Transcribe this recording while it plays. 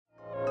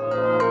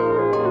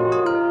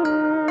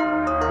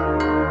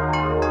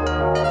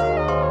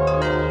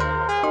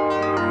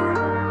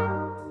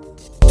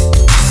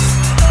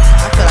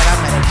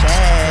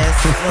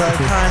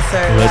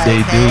concert. What like, they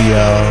do, hey.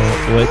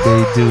 y'all? What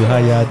they do? How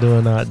y'all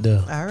doing out there?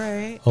 All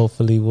right.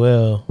 Hopefully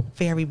well.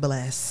 Very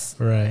blessed.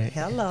 Right.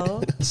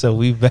 Hello. So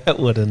we back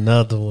with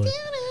another one.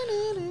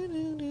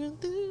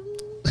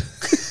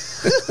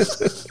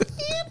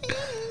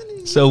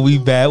 So we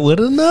back with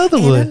another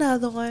And one.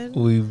 another one.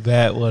 We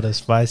back with a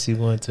spicy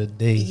one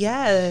today.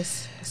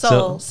 Yes. So,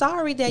 So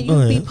sorry that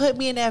go you be ahead. putting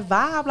me in that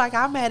vibe like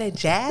I'm at a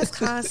jazz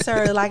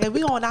concert. Like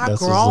we on our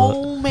That's what's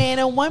grown man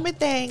and woman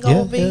thing Yeah,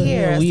 over yeah, yeah,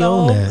 here. we so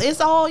on that.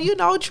 it's all, you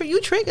know, you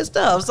trigger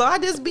stuff. So I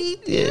just be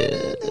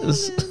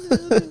Yes.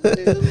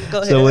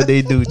 Go ahead. So what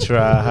they do,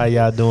 try. How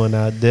y'all doing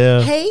out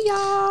there? Hey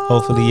y'all.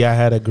 Hopefully y'all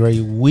had a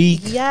great week.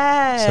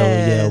 Yes. So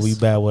yeah, we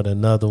back with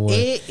another one.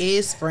 It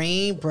is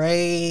spring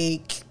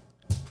break.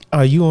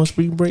 Are you on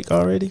spring break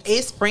already?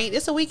 It's spring.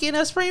 It's a weekend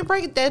of spring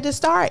break that is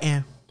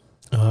starting.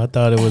 Oh, I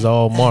thought it was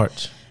all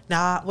March.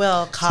 Nah,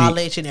 well,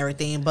 college and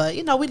everything, but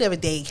you know we live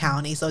in Dade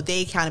County, so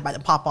Dade County about to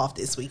pop off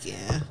this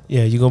weekend.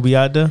 Yeah, you gonna be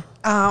out there?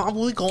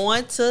 We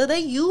going to the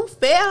youth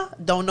fair.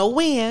 Don't know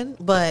when,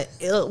 but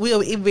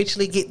we'll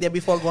eventually get there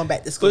before going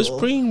back to school. But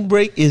spring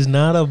break is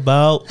not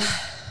about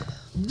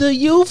the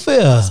youth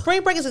fair.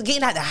 Spring break is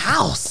getting out the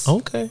house.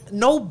 Okay.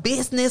 No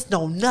business,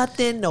 no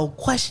nothing, no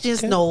questions,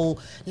 Okay. no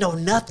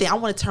nothing. I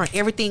want to turn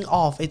everything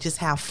off and just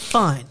have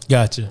fun.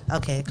 Gotcha.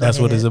 Okay, go That's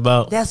what ahead. it's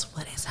about. That's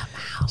what it's about.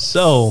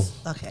 So,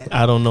 Okay.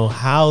 I don't know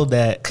how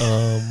that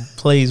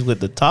plays with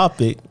the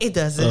topic, It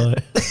doesn't.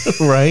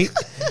 right?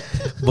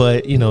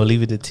 But, you know,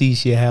 leave it to T.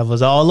 She'll have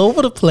us all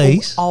over the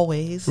place,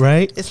 Always.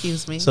 right?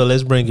 Excuse me. So,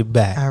 let's bring it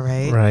back. All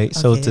right. Right?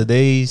 So, Okay.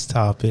 today's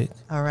topic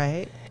All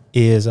right.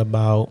 is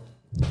about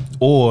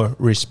or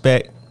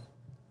respect.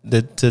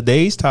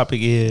 Today's topic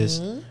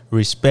is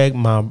respect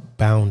my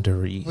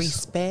boundaries.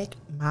 Respect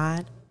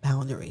my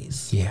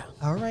boundaries. Yeah.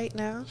 All right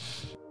now.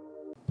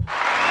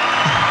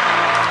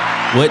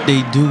 What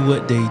they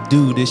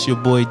do. This your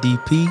boy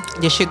DP.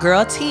 This your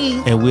girl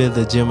T. And we're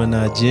the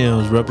Gemini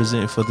Gems,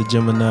 representing for the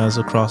Geminis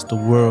across the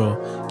world,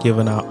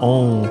 giving our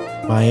own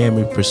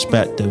Miami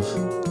perspective.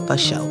 For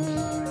sure.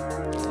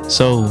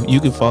 So you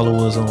can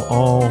follow us on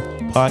all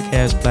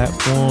podcast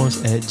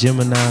platforms at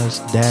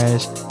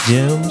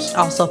Geminis-Gems.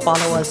 Also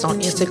follow us on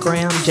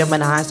Instagram,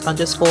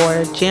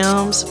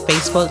 Geminis_Gems,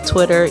 Facebook,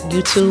 Twitter,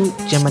 YouTube,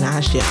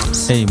 Geminis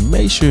Gems. Hey,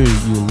 make sure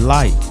you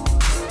like,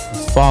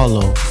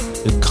 follow,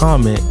 you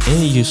comment,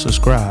 and you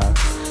subscribe.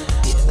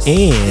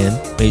 And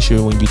make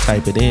sure when you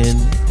type it in,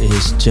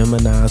 it's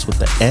Geminis with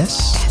the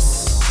S,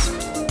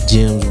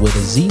 Gems with a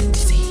Z.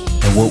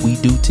 And what we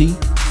do, T?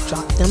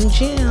 Drop them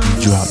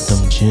gems. Drop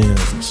them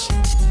gems.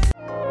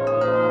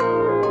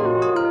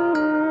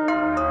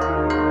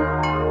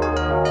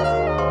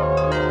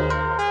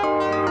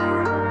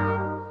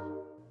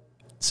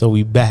 So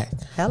we back.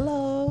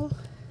 Hello.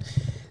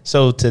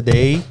 So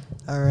today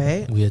All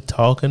right. we are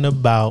talking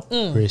about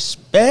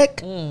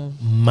respect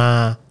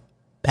my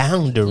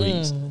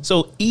boundaries.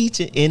 So each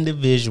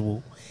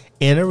individual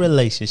in a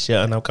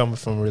relationship, and I'm coming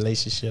from a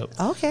relationship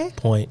Okay.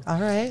 point, All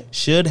right.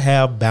 should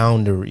have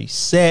boundaries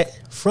set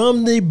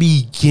from the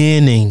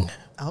beginning.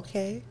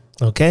 Okay.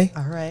 Okay?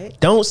 All right.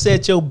 Don't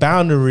set your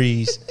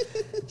boundaries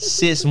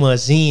 6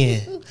 months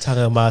in,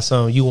 talking about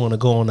something you want to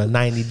go on a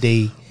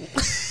 90-day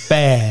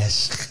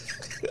fast,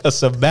 a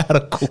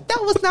sabbatical.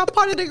 That was not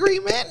part of the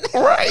agreement.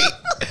 Right.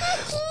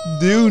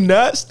 Do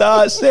not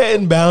start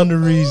setting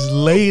boundaries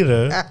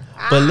later,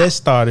 but let's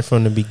start it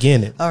from the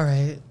beginning. All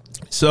right.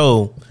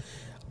 So,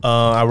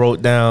 I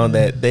wrote down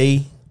that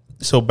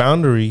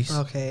boundaries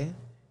Okay.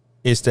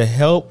 is to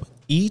help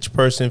each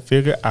person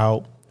figure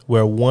out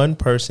where one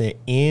person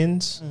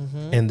ends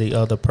and the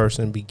other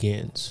person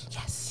begins.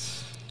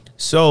 Yes.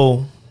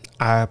 So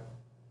I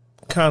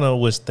kind of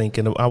was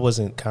thinking, I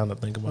wasn't kind of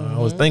thinking about it, I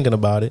was thinking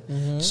about it.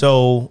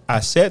 So I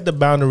set the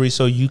boundary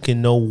so you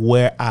can know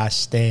where I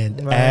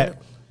stand Right. at,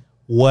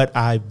 what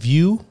I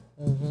view,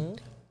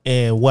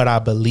 and what I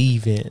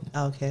believe in.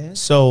 Okay.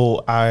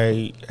 So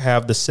I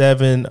have the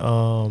 7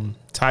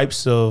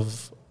 types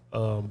of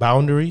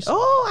boundaries.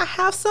 Oh, I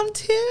have some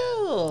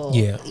too.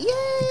 Yeah.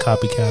 Yay.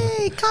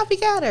 Copycatter.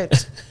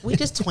 Copycatter. We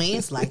just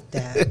twins like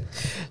that.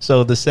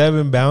 So the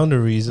 7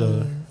 boundaries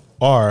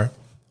are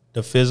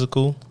the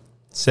physical,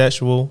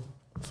 sexual,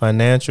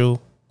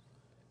 financial,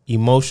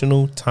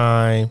 emotional,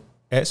 time,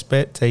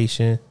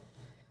 expectation,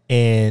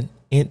 and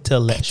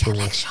intellectual.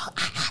 I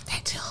have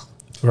that too.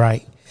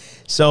 Right.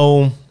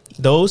 So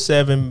those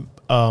 7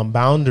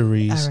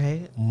 boundaries All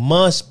right.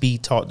 must be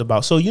talked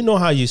about. So you know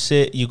how you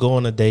go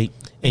on a date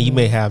and you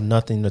may have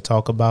nothing to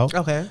talk about.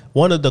 Okay.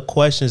 One of the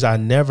questions I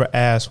never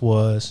asked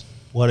was,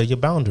 what are your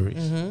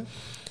boundaries?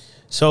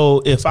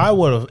 So if I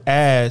would have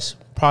asked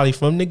probably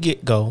from the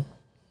get-go,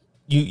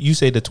 you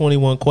say the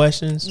 21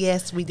 questions?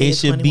 Yes, we did. It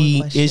should 21 be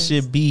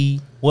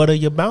questions. what are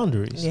your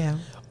boundaries? Yeah.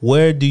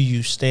 Where do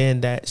you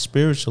stand at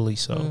spiritually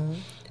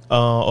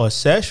or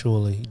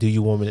sexually? Do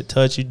you want me to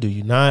touch you? Do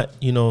you not?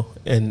 You know,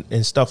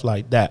 and stuff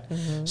like that.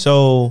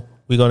 So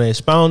we're going to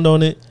expound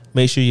on it.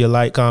 Make sure you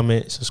like,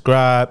 comment,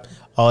 subscribe,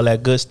 all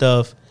that good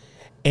stuff.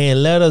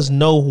 and let us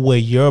know where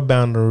your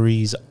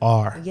boundaries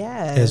are.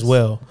 Yes. As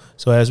well.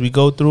 So as we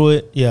go through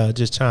it, yeah,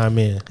 just chime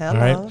in. Hello.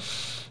 All right.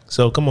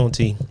 So come on,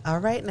 T. All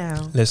right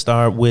now. Let's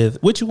start with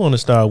what you want to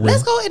start with.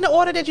 Let's go in the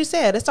order that you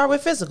said. Let's start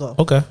with physical.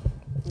 Okay.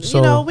 So,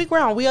 you know, we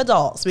grown, we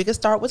adults. We can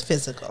start with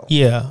physical.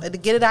 Yeah. To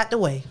get it out the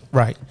way.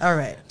 Right. All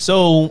right.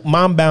 So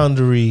my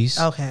boundaries,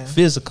 Okay.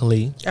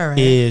 physically, All right.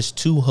 is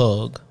to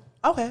hug.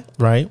 Okay.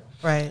 Right.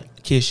 Right.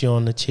 Kiss you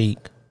on the cheek.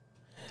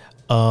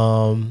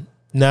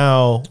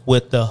 Now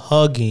with the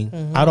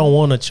hugging, I don't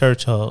want a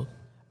church hug.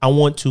 I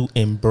want to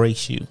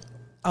embrace you.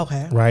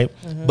 Okay. Right.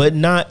 But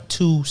not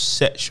too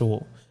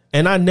sexual.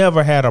 And I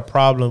never had a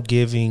problem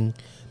giving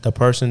the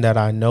person that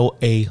I know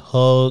a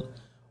hug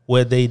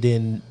where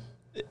they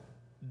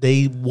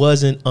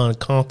wasn't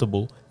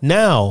uncomfortable.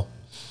 Now,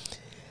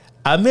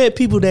 I met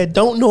people that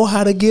don't know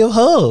how to give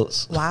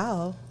hugs.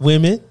 Wow.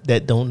 Women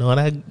that don't know how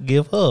to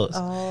give hugs.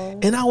 Oh.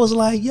 And I was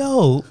like,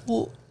 yo,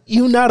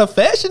 you not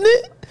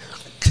affectionate?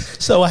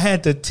 So I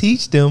had to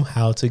teach them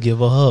how to give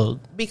a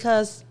hug.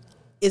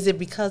 Is it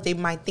because they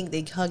might think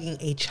they're hugging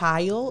a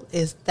child?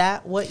 Is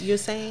that what you're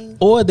saying?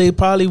 Or they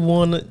probably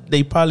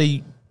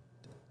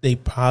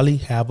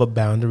have a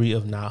boundary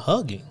of not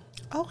hugging.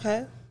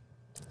 Okay.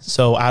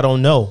 So I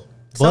don't know.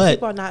 Some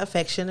people are not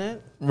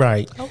affectionate.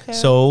 Right. Okay.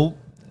 So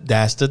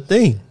that's the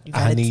thing.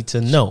 I need to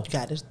know.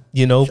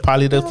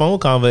 Probably the phone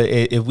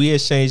conversation. If we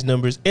exchange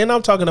numbers, and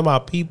I'm talking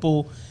about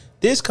people,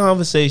 this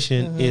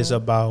conversation is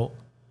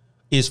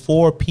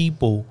for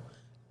people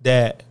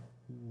that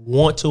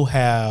want to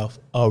have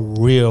a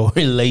real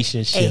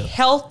relationship. A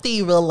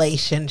healthy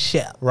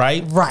relationship.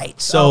 Right? Right.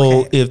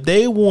 So if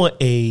they want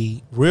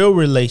a real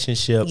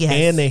relationship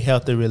and a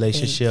healthy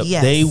relationship,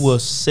 they will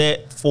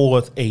set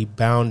forth a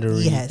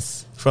boundary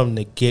from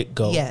the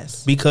get-go.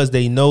 Yes. Because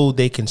they know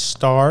they can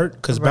start,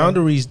 because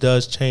boundaries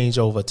does change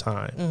over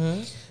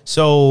time.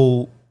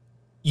 So,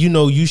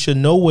 you should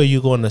know where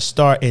you're going to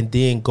start and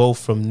then go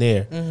from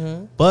there.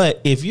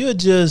 But if you're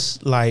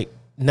just like,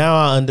 now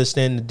I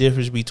understand the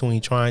difference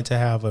between trying to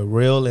have a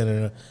real and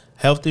a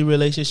healthy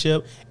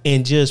relationship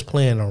and just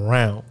playing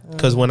around.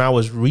 Because when I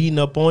was reading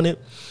up on it,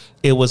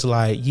 it was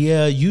like,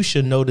 yeah, you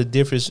should know the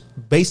difference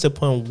based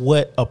upon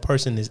what a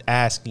person is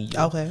asking you.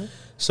 Okay.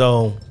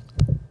 So,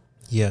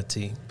 yeah,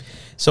 T.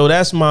 So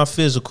that's my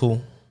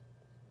physical.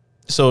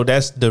 So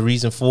that's the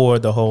reason for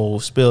the whole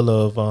spill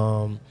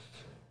of,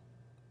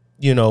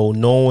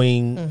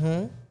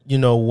 knowing,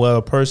 whether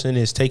a person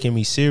is taking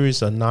me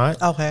serious or not.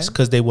 Okay. It's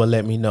because they will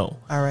let me know.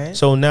 All right.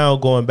 So now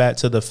going back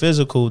to the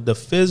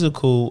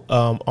physical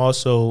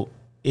also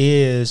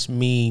is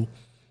me,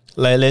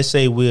 like, let's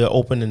say we're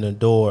opening the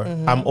door.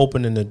 I'm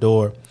opening the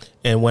door.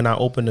 And when I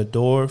open the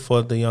door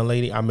for the young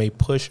lady, I may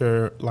push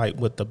her like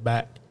with the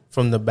back,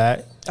 from the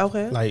back.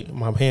 Okay. Like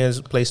my hands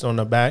placed on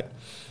the back.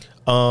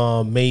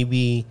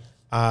 Maybe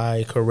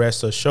I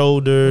caress her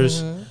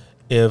shoulders.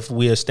 If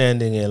we are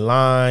standing in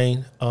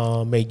line,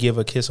 may give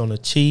a kiss on the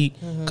cheek.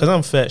 Because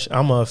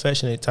I'm an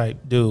affectionate type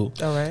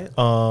dude. All right.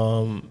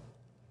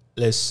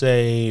 Let's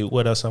say,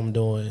 what else I'm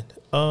doing?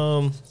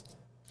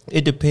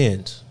 It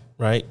depends,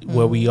 right?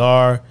 Where we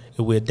are. If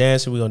we're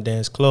dancing, we're going to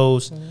dance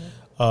close.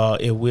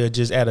 If we're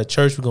just at a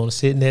church, we're going to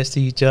sit next to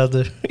each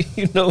other,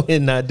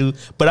 and not do.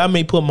 But I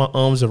may put my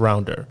arms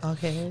around her.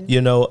 Okay.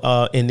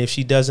 And if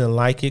she doesn't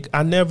like it,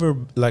 I never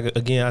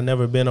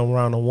been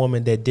around a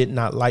woman that did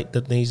not like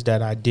the things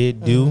that I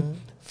did do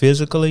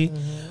physically.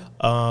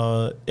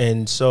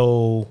 And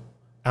so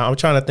I'm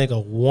trying to think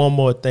of one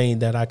more thing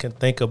that I can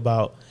think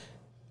about.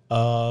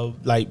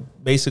 Like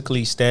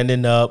basically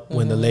standing up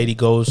when the lady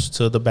goes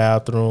to the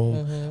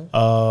bathroom,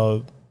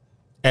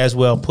 as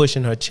well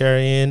pushing her chair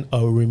in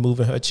or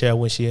removing her chair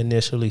when she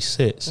initially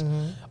sits,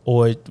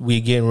 or we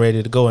getting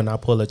ready to go and I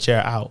pull a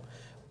chair out.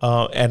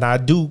 And I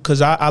do,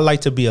 because I like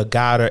to be a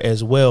guider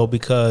as well,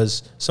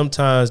 because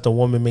sometimes the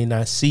woman may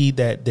not see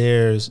that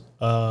there's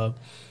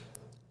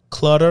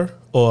clutter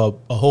or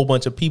a whole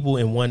bunch of people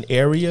in one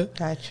area.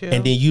 Gotcha.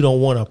 And then you don't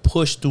want to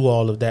push through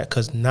all of that,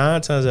 because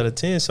 9 times out of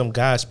 10, some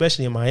guys,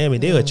 especially in Miami,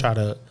 they would try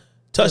to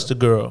touch the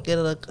girl. Get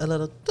a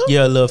little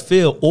Yeah, a little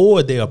feel,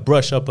 or they'll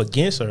brush up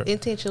against her.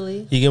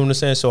 Intentionally. You get what I'm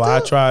saying? So I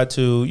try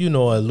to,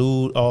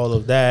 elude all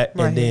of that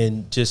and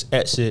then just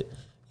exit,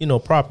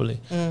 properly.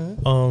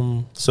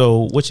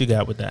 So what you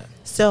got with that?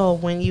 So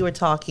when you were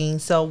talking,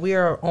 so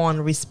we're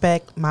on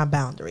respect my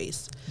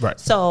boundaries. Right.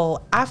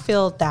 So I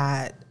feel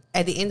that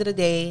at the end of the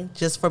day,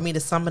 just for me to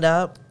sum it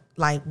up,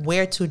 like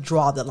where to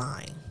draw the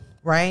line,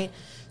 right?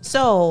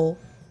 So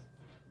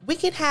we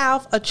can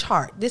have a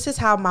chart. This is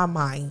how my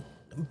mind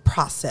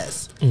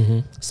process.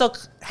 So,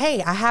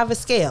 hey, I have a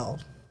scale.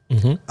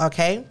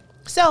 Okay.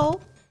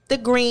 So the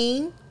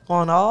green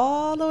going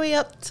all the way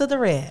up to the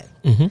red.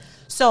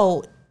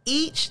 So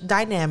each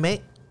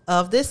dynamic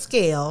of this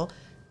scale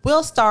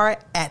will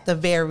start at the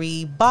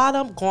very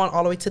bottom, going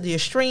all the way to the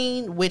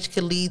extreme, which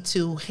could lead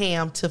to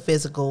to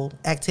physical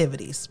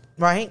activities,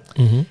 right?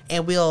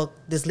 And we'll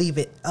just leave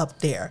it up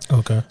there.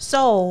 Okay.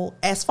 So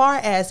as far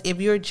as if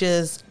you're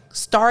just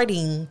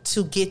starting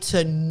to get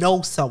to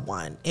know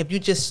someone, if you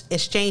just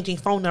exchanging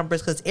phone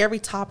numbers, because every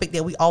topic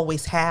that we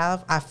always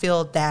have, I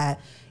feel that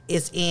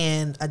is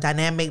in a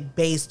dynamic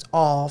based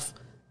off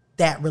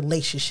that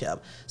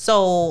relationship.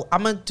 So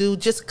I'm gonna do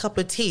just a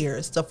couple of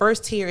tiers. The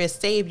first tier is,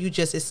 say if you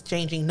just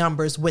exchanging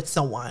numbers with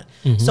someone.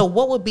 So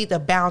what would be the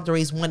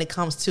boundaries when it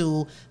comes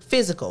to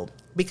physical?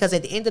 Because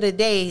at the end of the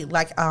day,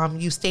 like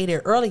you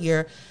stated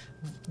earlier,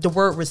 the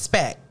word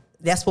respect,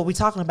 that's what we're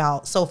talking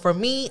about. So for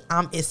me,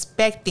 I'm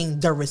expecting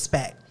the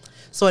respect.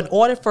 So in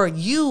order for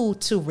you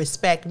to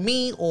respect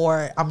me,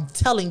 or I'm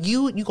telling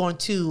you, you're going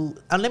to,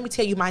 let me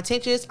tell you my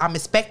intentions, I'm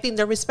expecting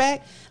the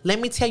respect.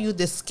 Let me tell you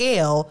the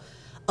scale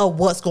of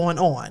what's going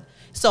on.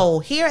 So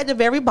here at the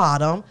very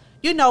bottom,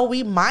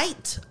 we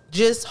might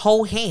just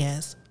hold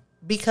hands,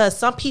 because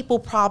some people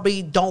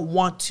probably don't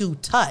want to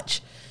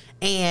touch.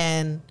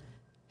 And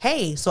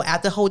hey, so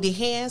after holding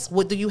hands,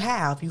 what do you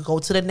have? You go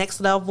to the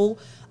next level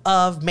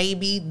of,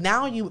 maybe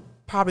now you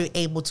probably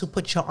able to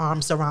put your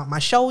arms around my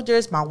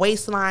shoulders, my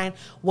waistline,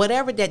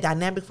 whatever that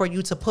dynamic for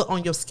you to put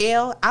on your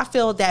scale. I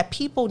feel that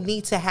people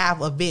need to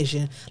have a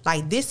vision.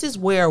 Like, this is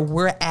where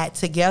we're at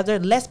together.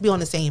 Let's be on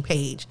the same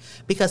page.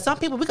 Because some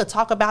people, we could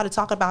talk about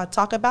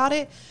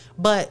it,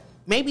 but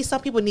maybe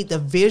some people need the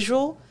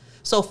visual.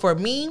 So for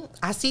me,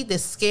 I see the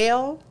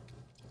scale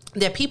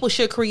that people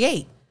should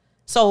create.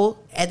 So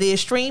at the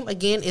extreme,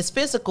 again, is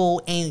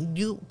physical, and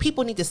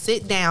people need to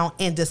sit down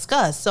and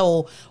discuss.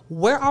 So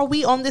where are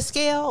we on the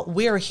scale?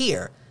 We're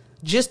here.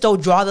 Just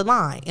don't draw the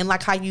line. And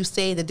like how you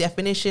say, the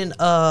definition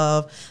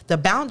of the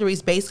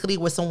boundaries, basically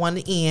with someone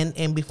end,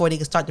 and before they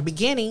can start the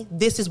beginning,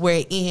 this is where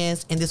it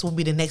ends, and this will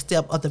be the next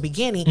step of the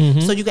beginning.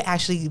 So you can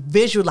actually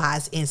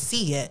visualize and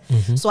see it.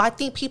 So I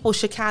think people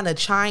should kind of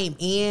chime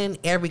in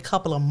every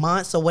couple of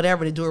months, or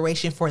whatever the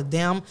duration for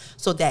them,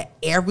 so that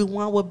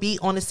everyone will be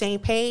on the same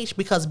page,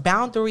 because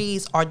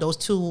boundaries are those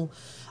two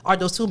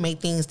main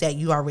things that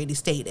you already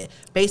stated.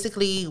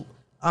 Basically,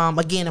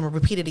 again, I'm gonna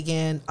repeat it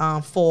again,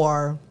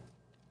 for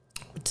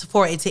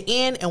it to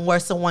end and where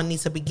someone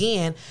needs to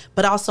begin,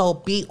 but also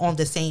be on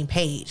the same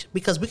page.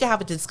 Because we can have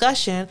a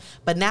discussion,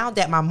 but now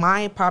that my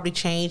mind probably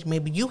changed,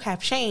 maybe you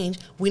have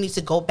changed, we need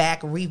to go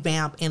back,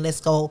 revamp, and let's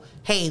go,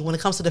 hey, when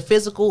it comes to the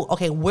physical,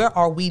 okay, where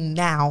are we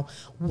now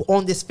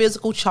on this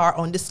physical chart,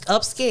 on this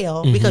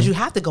upscale? Because you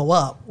have to go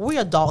up. We're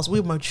adults,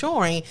 we're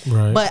maturing,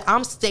 but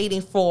I'm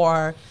stating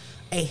for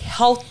a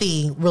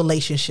healthy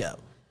relationship.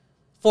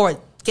 For,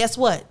 guess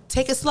what?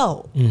 Take it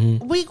slow.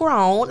 We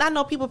grown. I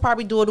know people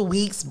probably do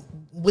it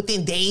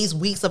within days,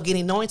 weeks of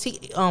getting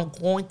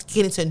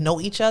to know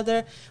each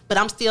other. But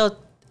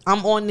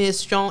I'm on this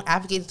strong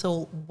advocate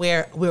to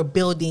where we're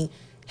building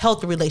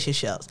healthy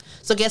relationships.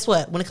 So guess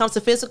what? When it comes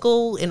to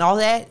physical and all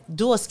that,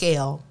 do a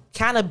scale.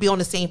 Kind of be on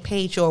the same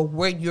page, or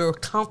where you're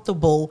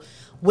comfortable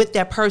with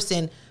that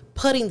person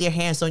putting their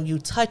hands on you,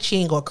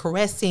 touching or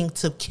caressing,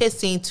 to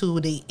kissing, to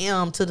the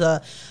to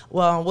the,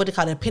 what do you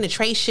call it,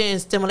 penetration,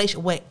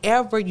 stimulation,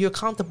 wherever you're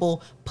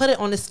comfortable, put it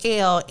on the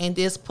scale and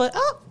just put,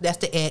 that's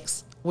the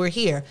X. We're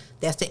here.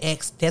 That's the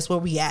X. That's where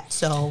we at.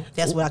 So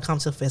that's where I come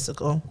to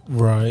physical.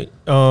 Right.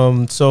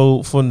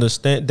 So from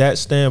that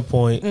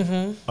standpoint,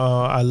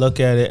 I look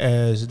at it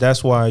as,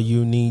 that's why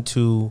you need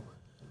to,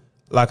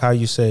 like how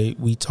you say,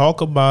 we talk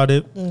about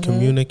it,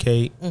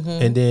 communicate,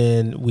 and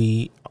then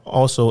we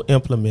also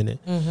implement it.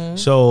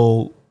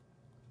 So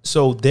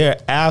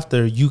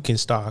thereafter you can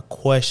start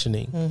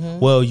questioning.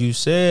 Well, you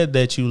said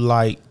that you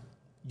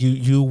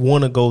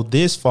want to go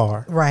this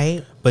far,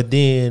 right? But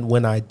then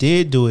when I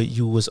did do it,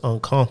 you was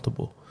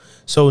uncomfortable.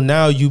 So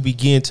now you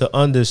begin to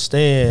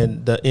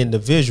understand the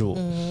individual,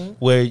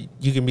 where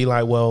you can be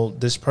like, well,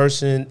 this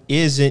person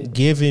isn't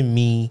giving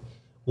me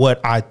what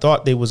I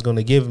thought they was going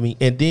to give me.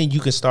 And then you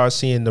can start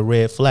seeing the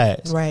red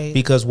flags, right?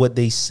 Because what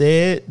they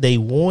said they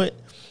want,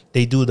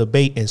 they do the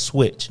bait and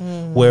switch,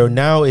 where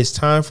now it's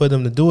time for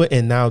them to do it,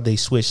 and now they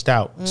switched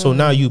out. So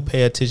now you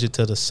pay attention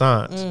to the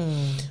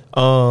signs.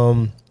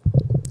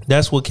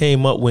 That's what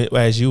came up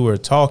as you were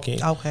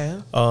talking. Okay.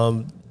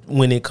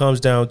 When it comes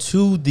down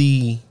to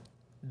the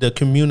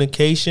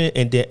communication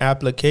and the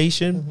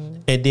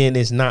application, and then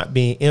it's not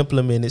being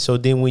implemented. So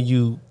then when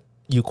you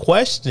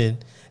question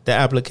the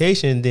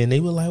application, then they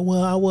were like,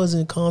 well, I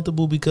wasn't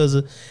comfortable because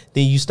of,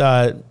 then you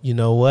start,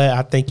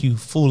 I think you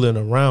fooling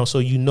around. So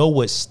you know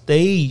what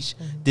stage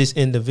this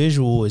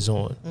individual is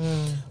on.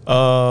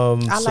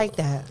 I like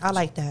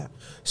that.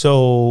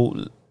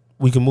 So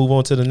we can move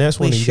on to the next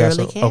one. We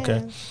surely can.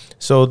 Okay.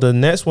 So the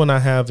next one I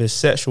have is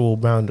sexual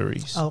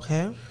boundaries.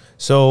 Okay.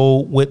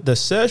 So with the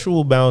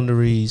sexual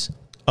boundaries,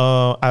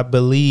 I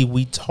believe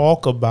we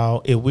talk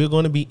about, if we're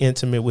going to be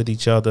intimate with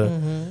each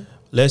other,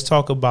 let's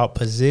talk about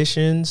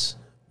positions,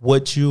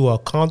 what you are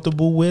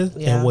comfortable with,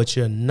 and what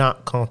you're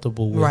not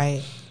comfortable with.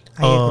 Right.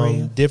 I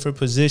agree. Different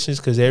positions,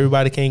 because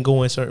everybody can't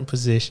go in certain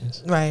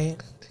positions. Right.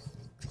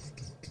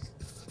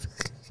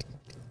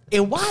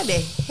 And why the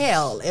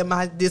hell am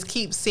I just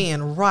keep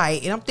saying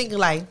right? And I'm thinking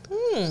like,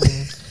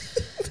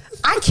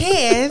 I I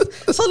can.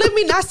 So let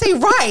me not say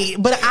right,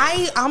 but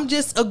I'm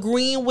just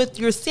agreeing with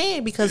your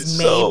saying because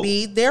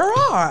maybe there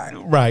are.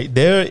 Right.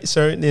 There are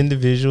certain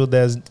individuals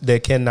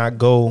that cannot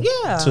go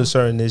to a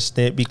certain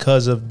extent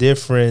because of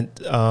different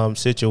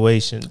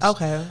situations.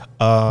 Okay.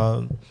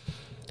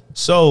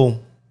 So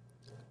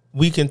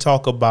we can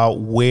talk about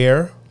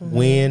where,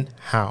 when,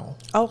 how.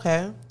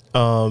 Okay.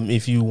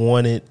 If you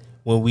want it,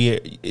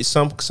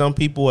 some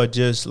people are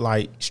just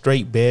like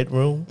straight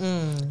bedroom,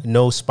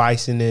 no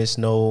spiciness,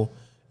 no,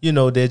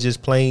 they're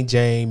just plain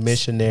Jane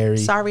missionary.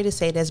 Sorry to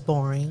say that's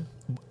boring.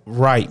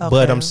 Right. Okay.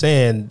 But I'm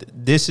saying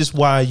this is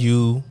why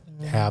you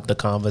have the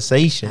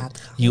conversation.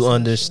 You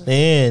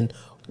understand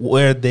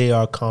where they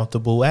are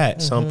comfortable at.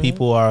 Some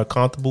people are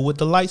comfortable with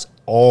the lights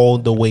all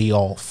the way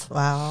off.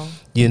 Wow.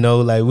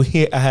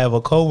 Like I have a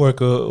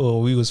coworker,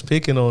 or we was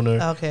picking on her.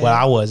 Okay. Well,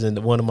 I wasn't.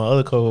 One of my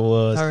other coworkers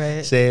was. All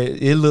right.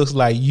 Said it looks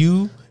like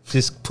you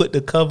just put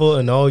the cover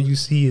and all you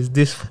see is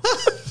this.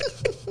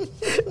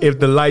 If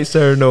the lights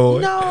turn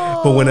on.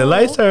 No. But when the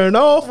lights turn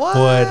off,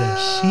 boy, the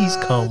sheets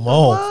come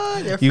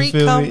off. The freak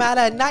come out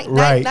at night.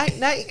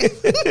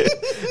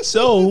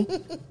 So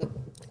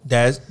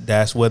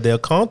that's where they're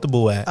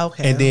comfortable at.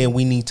 Okay. And then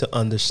we need to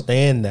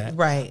understand that.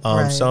 Right.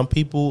 Some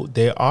people,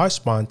 they are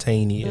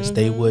spontaneous.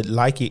 They would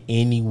like it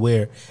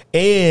anywhere.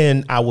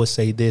 And I would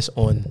say this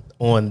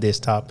on this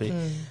topic.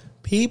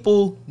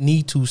 People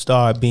need to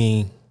start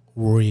being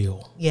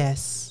real.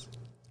 Yes.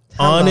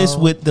 Honest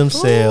with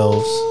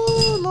themselves.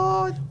 Ooh,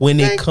 Lord, when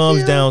it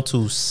comes down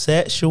to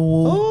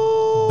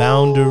sexual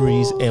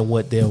boundaries and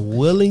what they're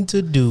willing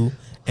to do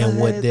and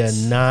what they're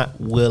not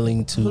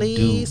willing to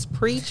Please do.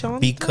 Preach on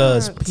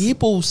because that.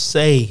 People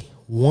say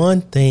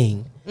one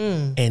thing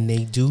and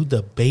they do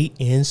the bait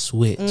and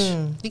switch.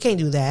 You can't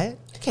do that.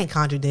 You can't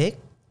contradict.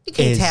 You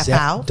can't tap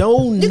out.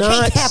 You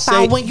can't tap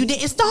out when you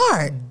didn't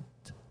start.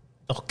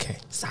 Okay.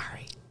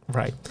 Sorry.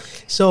 Right.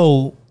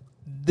 So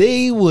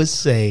they would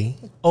say,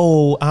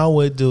 oh, I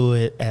would do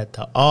it at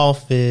the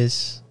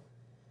office.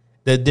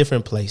 The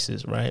different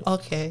places, right?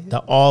 Okay. The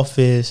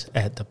office,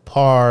 at the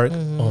park,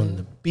 on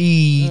the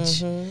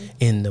beach,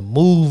 in the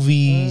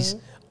movies,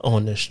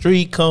 on the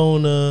street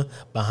corner,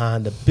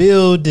 behind the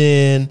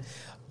building.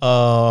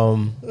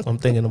 I'm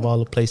thinking of all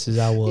the places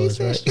I was,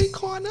 right? Street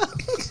corner.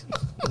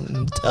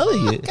 I'm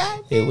telling you,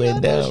 it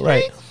went down,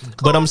 right?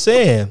 But I'm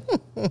saying,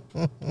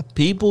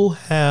 people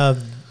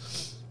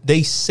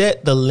they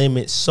set the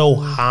limit so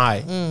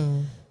high.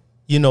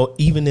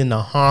 Even in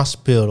the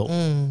hospital,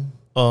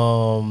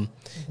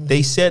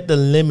 they set the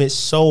limit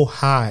so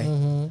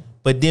high.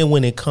 But then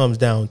when it comes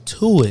down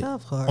to it,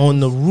 on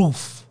the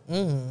roof,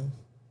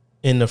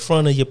 in the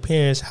front of your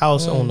parents'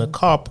 house, on the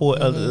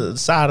carport,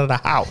 side of the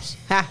house,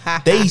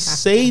 they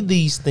say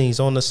these things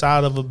on the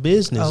side of a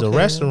business, a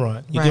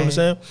restaurant. You get what I'm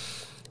saying?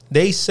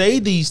 They say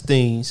these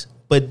things,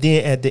 but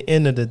then at the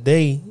end of the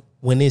day,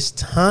 when it's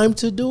time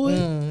to do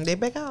it, they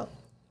back out.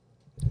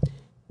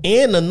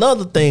 And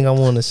another thing I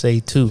want to say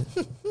too,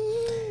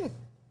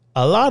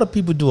 a lot of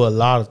people do a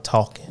lot of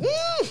talking.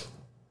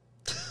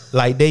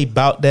 Like they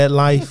bout that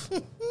life.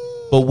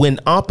 But when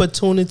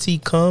opportunity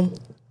come,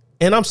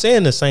 and I'm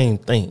saying the same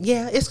thing.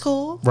 Yeah, it's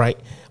cool. Right.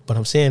 But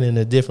I'm saying it in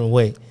a different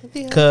way.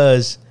 Yeah.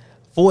 Because,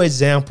 for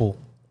example,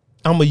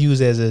 I'm going to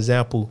use as an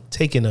example,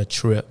 taking a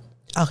trip.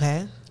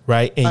 Okay.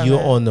 Right. And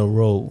you're on the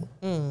road.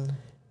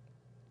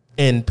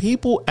 And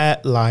people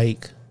act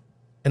like,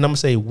 and I'm going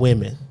to say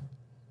women,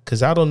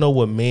 because I don't know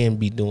what men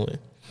be doing.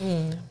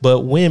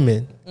 But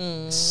women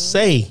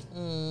say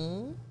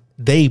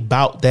they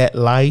bout that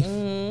life,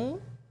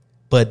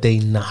 but they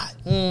not.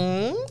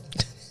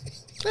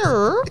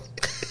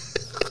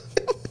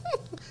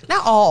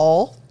 Not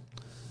all.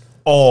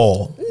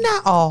 All.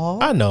 Not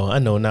all. I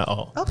know, not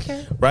all.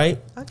 Okay. Right?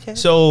 Okay.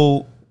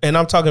 So, and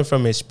I'm talking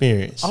from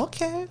experience.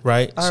 Okay.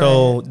 Right? All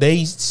so right.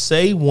 they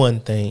say one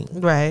thing.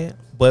 Right.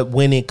 But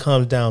when it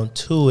comes down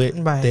to it,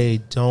 Right. they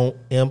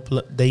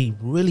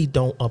really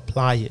don't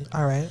apply it.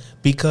 All right.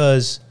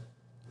 Because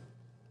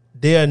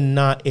they're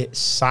not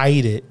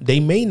excited. They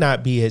may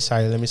not be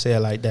excited. Let me say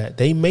it like that.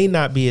 They may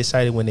not be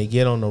excited when they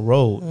get on the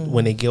road,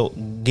 when they get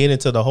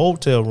into the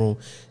hotel room.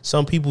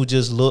 Some people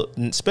just look,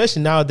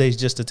 especially nowadays,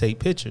 just to take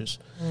pictures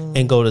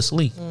and go to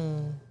sleep.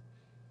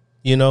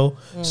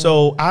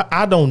 So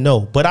I don't know,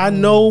 but I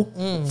know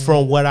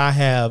from what I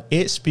have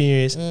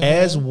experienced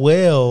as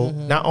well,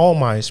 not all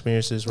my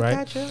experiences, right?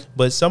 Gotcha.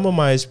 But some of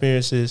my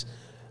experiences,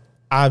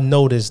 I've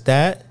noticed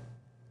that.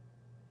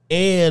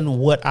 And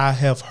what I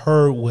have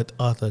heard with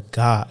other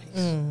guys,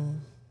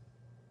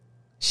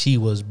 she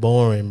was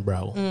boring,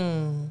 bro.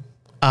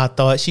 I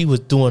thought she was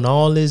doing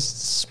all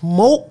this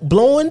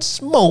blowing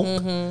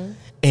smoke,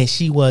 and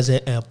she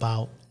wasn't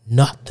about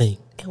nothing.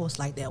 It was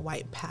like that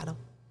white paddle.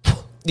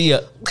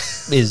 Yeah,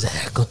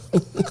 exactly.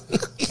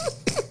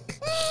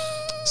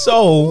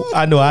 So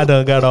I know I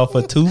done got off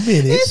for 2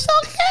 minutes. It's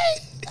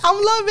okay. I'm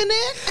loving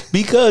it.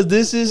 Because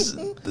this is,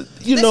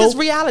 This is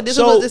reality. This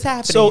is what is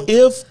happening. So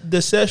if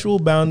the sexual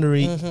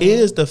boundary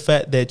is the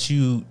fact that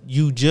you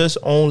just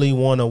only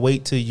want to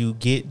wait till you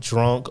get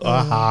drunk or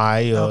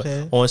high or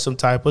on some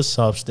type of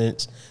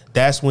substance,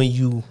 that's when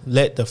you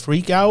let the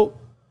freak out.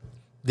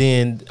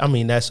 Then I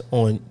mean that's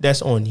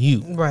on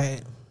you,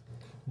 right?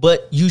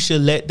 But you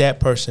should let that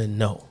person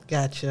know.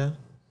 Gotcha.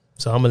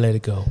 So I'm gonna let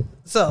it go.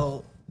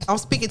 So I'm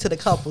speaking to the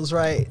couples,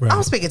 right?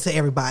 I'm speaking to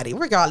everybody,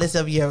 regardless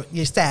of your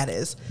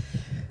status.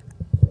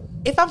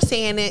 If I'm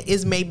saying it,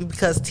 is maybe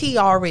because T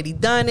already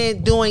done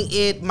it, doing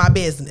it, my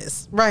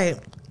business, right?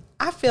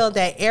 I feel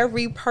that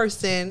every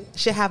person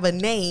should have a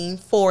name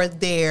for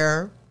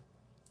their,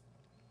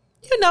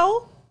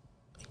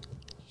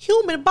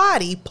 human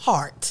body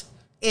part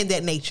in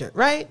that nature,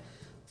 right?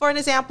 For an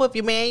example, if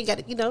your man, you got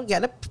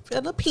a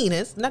little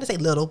penis, not to say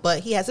little, but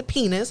he has a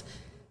penis.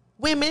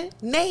 Women,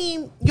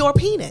 name your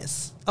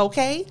penis,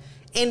 okay?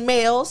 And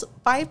males,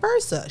 vice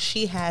versa.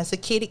 She has a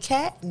kitty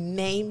cat,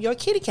 name your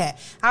kitty cat.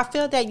 I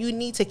feel that you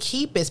need to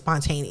keep it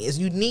spontaneous.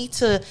 You need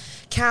to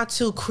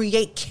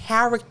create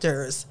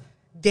characters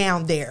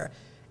down there.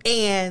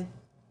 And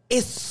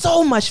it's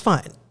so much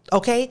fun,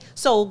 okay?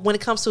 So when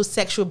it comes to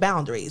sexual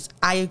boundaries,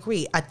 I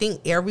agree. I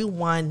think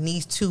everyone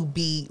needs to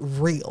be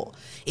real.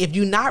 If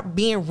you're not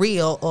being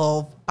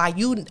real,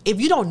 if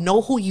you don't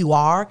know who you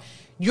are,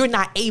 you're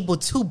not able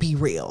to be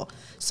real.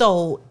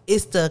 So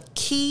it's the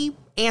key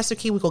answer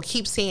key we're going to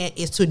keep saying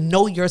is to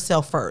know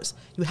yourself first.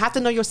 You have to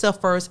know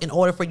yourself first in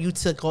order for you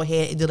to go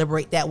ahead and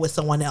deliberate that with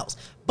someone else.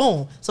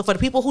 Boom. So for the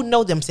people who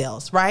know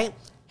themselves, right?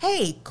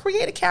 Hey,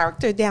 create a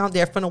character down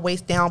there from the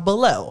waist down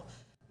below.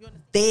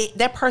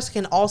 That person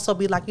can also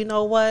be like, you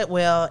know what?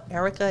 Well,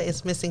 Erica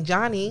is missing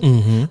Johnny.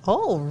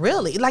 Oh,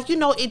 really? Like,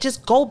 it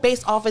just go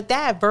based off of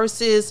that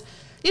versus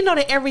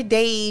the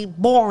everyday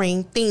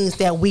boring things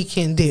that we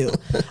can do.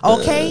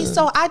 Okay?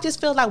 So I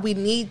just feel like we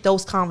need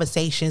those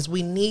conversations.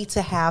 We need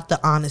to have the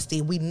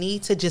honesty. We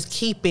need to just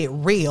keep it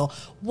real.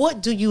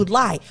 What do you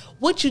like?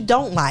 What you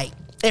don't like?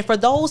 And for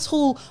those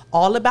who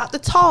all about the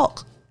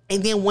talk,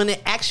 and then when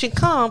the action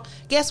come,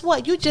 guess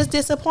what? You just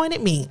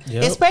disappointed me.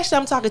 Yep. Especially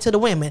I'm talking to the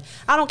women.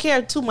 I don't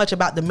care too much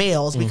about the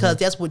males because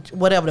that's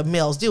whatever the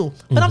males do.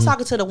 But I'm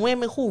talking to the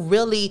women who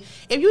really,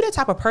 if you're the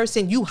type of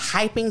person, you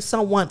hyping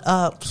someone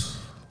up,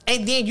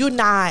 and then you're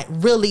not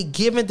really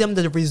giving them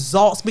the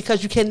results,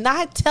 because you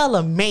cannot tell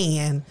a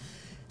man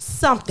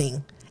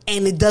something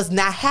and it does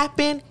not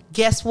happen.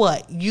 Guess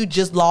what? You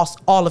just lost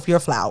all of your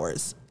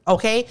flowers.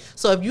 Okay?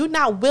 So if you're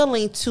not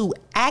willing to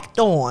act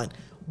on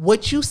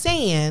what you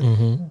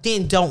saying,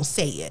 then don't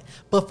say it.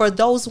 But for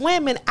those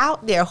women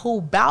out there who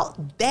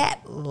about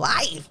that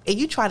life and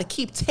you try to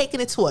keep taking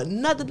it to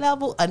another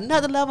level,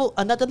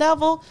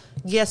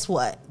 guess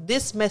what?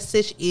 This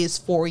message is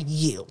for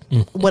you.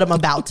 What I'm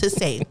about to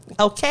say.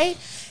 Okay?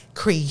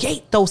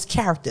 Create those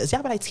characters.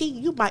 Y'all be like, T,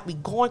 you might be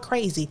going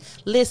crazy.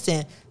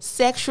 Listen,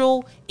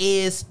 sexual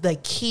is the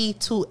key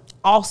to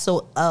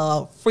also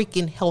a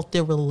freaking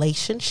healthy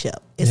relationship,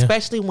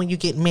 especially when you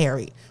get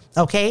married.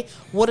 Okay,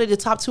 what are the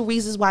top 2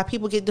 reasons why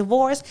people get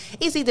divorced?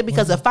 It's either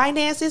because of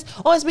finances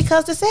or it's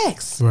because of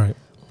sex. Right.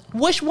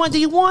 Which one do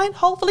you want?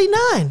 Hopefully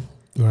none.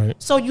 Right.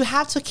 So you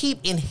have to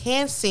keep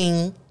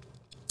enhancing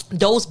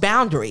those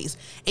boundaries.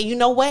 And you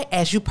know what?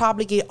 As you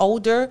probably get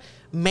older,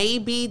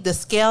 maybe the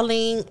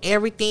scaling,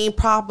 everything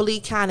probably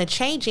kind of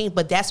changing,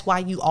 but that's why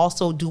you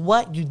also do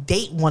what? You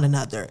date one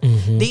another.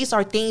 These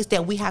are things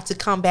that we have to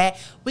come back.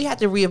 We have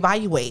to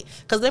reevaluate.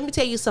 Because let me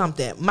tell you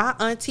something. My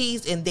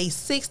aunties in their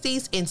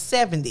 60s and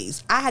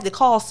 70s, I had to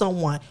call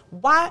someone.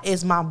 Why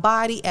is my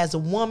body as a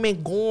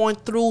woman going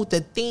through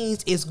the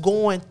things it's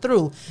going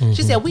through?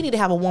 She said, we need to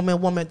have a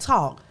woman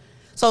talk.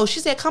 So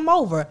she said, come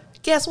over.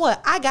 Guess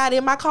what? I got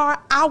in my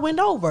car. I went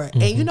over.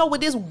 And you know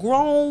what this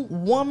grown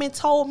woman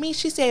told me?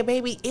 She said,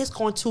 baby, it's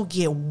going to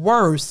get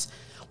worse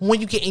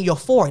when you get in your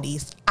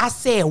 40s. I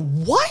said,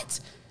 what?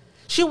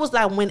 She was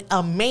like, when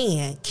a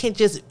man can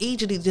just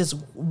easily just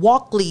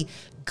walkly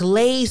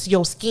glaze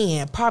your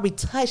skin, probably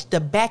touch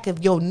the back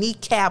of your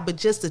kneecap, but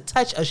just to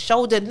touch a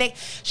shoulder, neck.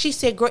 She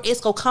said, girl,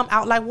 it's going to come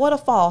out like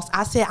waterfalls.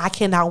 I said, I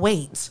cannot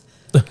wait.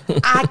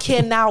 I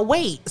cannot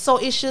wait. So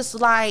it's just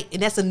like,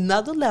 and that's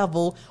another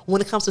level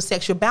when it comes to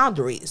sexual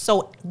boundaries.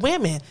 So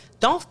women,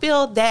 don't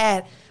feel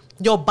that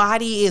your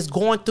body is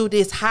going through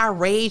this high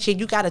rage and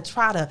you got to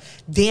try to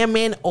dim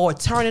in or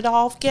turn it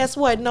off. Guess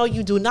what? No,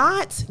 you do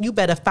not. You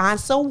better find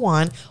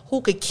someone who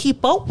could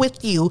keep up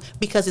with you,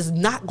 because it's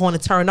not going to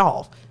turn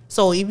off.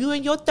 So if you're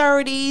in your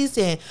 30s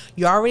and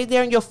you're already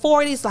there in your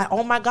 40s, like,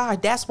 oh my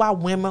God, that's why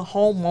women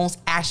hormones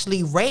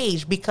actually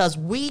rage, because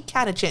we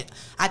kind of change.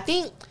 I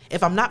think,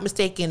 if I'm not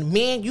mistaken,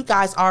 men, you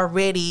guys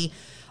already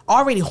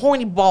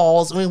horny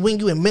balls when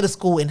you in middle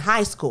school and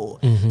high school.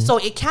 So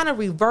it kind of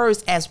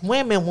reverse as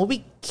women. When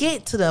we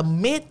get to the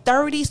mid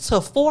 30s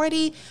to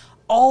 40,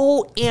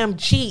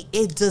 OMG,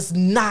 it does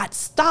not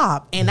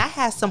stop. And I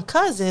had some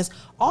cousins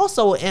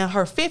also in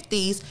her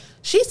 50s.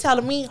 She's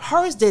telling me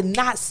hers did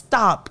not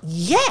stop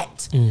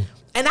yet.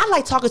 And I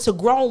like talking to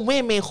grown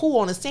women who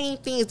on the same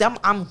things that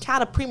I'm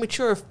kind of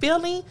premature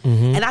feeling.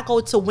 And I go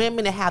to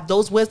women that have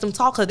those wisdom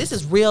talk, because this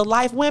is real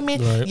life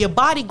women. Right. Your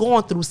body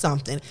going through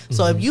something.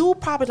 So if you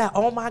probably like,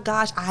 oh my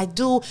gosh, I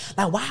do.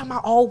 Like, why am I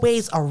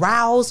always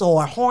aroused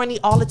or horny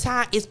all the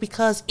time? It's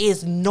because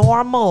it's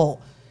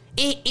normal.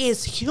 It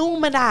is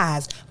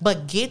humanized,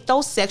 but get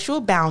those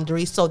sexual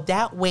boundaries so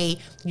that way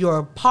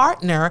your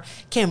partner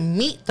can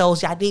meet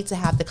those. Y'all need to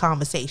have the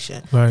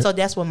conversation. Right. So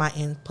that's what my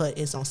input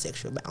is on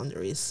sexual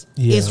boundaries.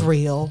 Yeah. It's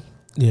real.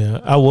 Yeah,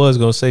 I was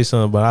gonna say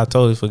something, but I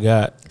totally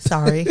forgot.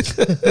 Sorry.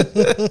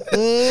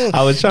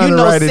 I was trying to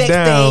write it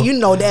down. You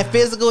know that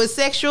physical is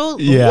sexual.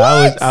 Yeah,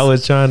 What? I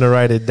was trying to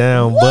write it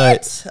down,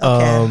 What? but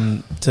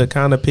Okay. to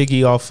kind of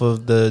piggy off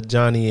of the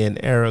Johnny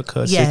and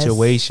Erica Yes.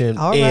 situation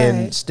All and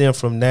right. stem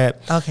from that,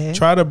 Okay.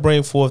 try to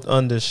bring forth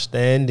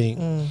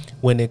understanding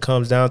when it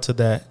comes down to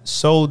that,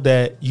 so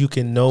that you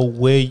can know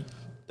where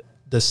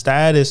the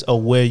status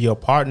of where your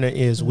partner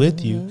is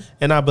with you.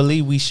 And I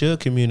believe we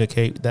should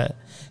communicate that.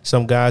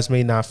 Some guys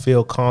may not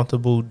feel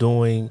comfortable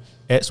doing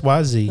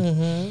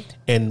XYZ,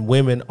 and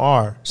women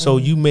are. So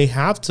you may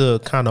have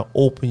to kind of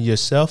open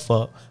yourself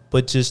up,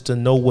 but just to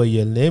know where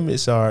your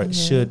limits are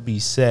should be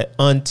set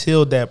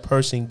until that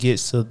person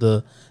gets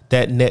to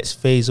that next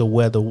phase of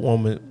where the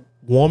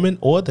woman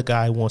or the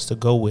guy wants to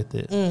go with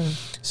it.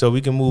 So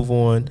we can move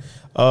on.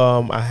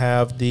 I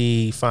have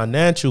the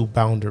financial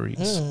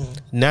boundaries.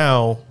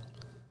 Now,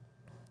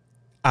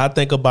 I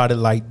think about it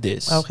like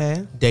this.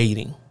 Okay.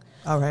 Dating.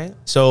 All right.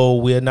 So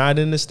we're not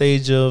in the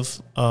stage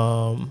of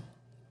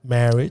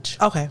marriage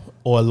Okay.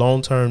 or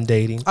long-term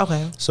dating.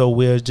 Okay. So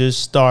we're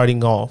just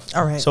starting off.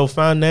 All right. So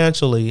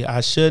financially,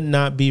 I should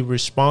not be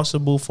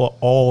responsible for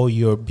all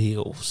your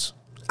bills.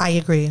 I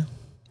agree.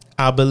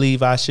 I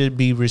believe I should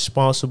be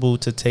responsible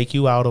to take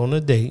you out on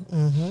a date,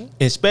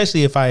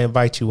 especially if I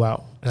invite you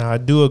out. And I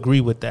do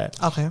agree with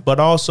that. Okay. But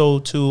also,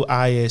 too,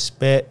 I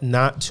expect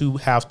not to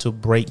have to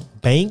break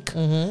bank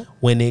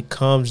when it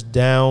comes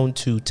down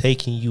to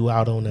taking you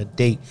out on a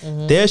date.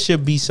 There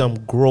should be some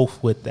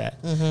growth with that.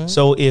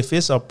 So if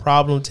it's a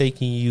problem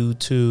taking you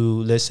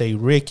to, let's say,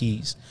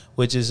 Ricky's,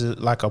 which is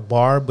like a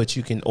bar, but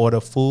you can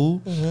order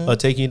food, or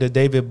taking you to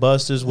David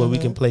Buster's where we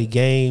can play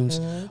games,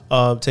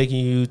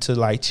 taking you to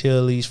like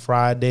Chili's,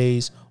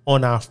 Fridays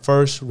on our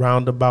first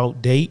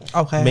roundabout date.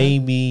 Okay.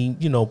 Maybe,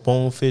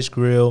 Bonefish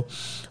Grill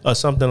or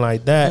something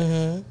like that,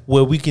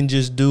 where we can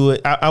just do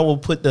it. I will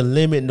put the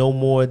limit no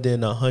more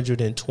than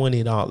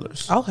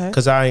 $120. Okay.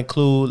 Because I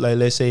include, like,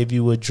 let's say if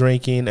you were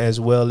drinking as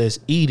well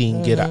as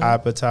eating, get an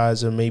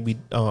appetizer, maybe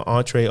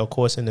entree, of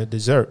course, and a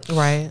dessert.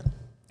 Right.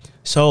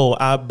 So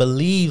I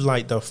believe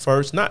like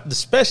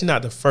especially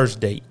not the first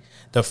date.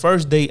 The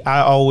first date,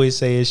 I always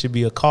say it should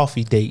be a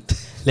coffee date.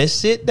 Let's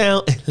sit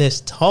down and let's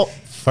talk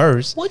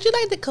first. Would you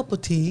like the cup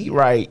of tea?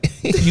 Right.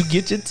 You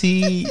get your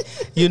tea,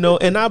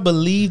 and I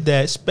believe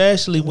that,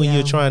 especially when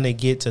you're trying to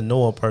get to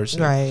know a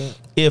person. Right.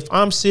 If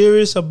I'm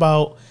serious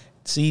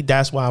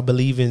that's why I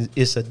believe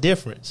it's a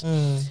difference.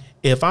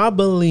 If I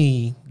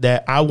believe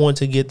that I want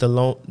to get to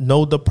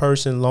know the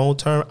person long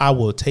term, I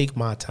will take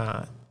my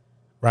time.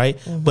 Right.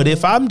 But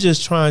if I'm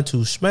just trying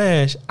to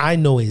smash, I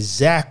know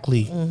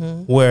exactly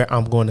where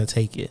I'm going to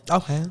take it.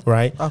 Okay.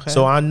 Right. Okay.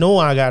 So I know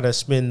I got to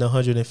spend the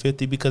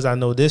 $150 because I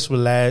know this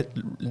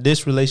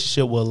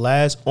relationship will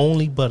last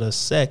only but a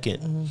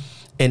second.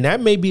 And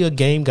that may be a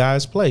game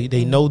guys play.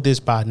 They know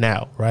this by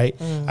now. Right.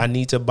 I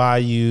need to buy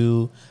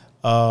you,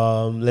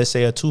 let's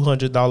say a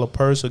 $200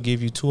 purse, or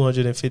give you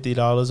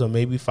 $250 or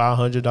maybe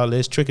 $500.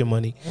 It's tricking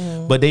money.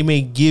 But they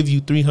may give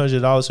you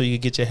 $300 so you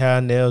get your hair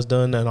and nails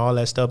done and all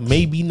that stuff.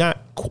 Maybe not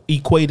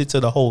equated to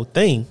the whole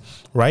thing,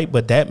 right?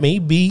 But that may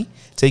be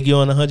take you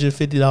on a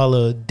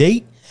 $150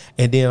 date,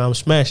 and then I'm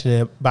smashing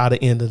it by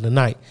the end of the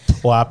night.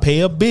 Or I pay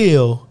a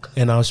bill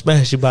and I'll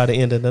smash it by the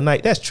end of the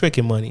night. That's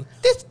tricking money.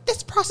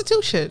 That's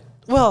prostitution.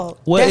 Well,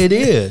 it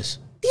is.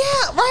 Yeah,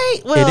 right.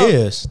 Well, it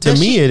is. To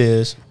me, it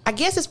is. I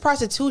guess it's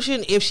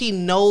prostitution if she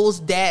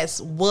knows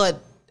that's what.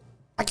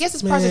 I guess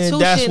it's prostitution.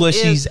 That's what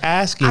she's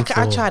asking for.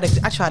 I try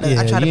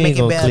to make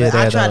it better.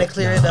 I try to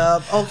clear it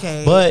up.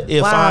 Okay. But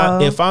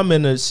if I'm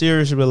in a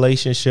serious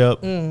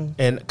relationship,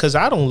 and because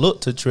I don't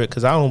look to trick,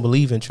 because I don't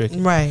believe in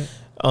tricking. Right.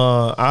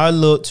 I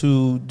look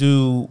to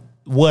do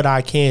what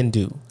I can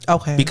do.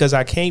 Okay. Because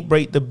I can't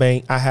break the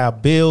bank. I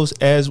have bills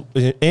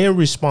and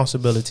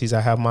responsibilities.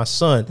 I have my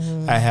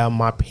son. I have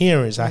my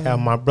parents. I have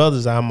my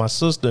brothers. I have my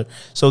sister.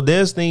 So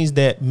there's things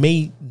that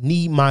may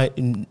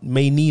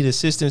need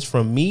assistance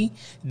from me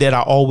that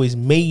I always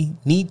may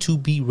need to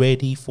be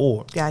ready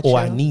for. Gotcha. Or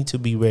I need to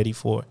be ready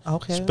for.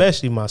 Okay.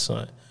 Especially my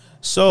son.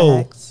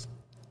 So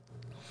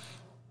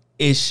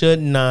it should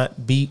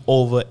not be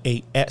over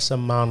a X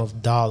amount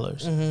of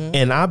dollars.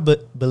 And I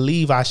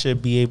believe I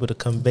should be able to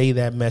convey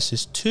that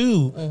message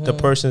to the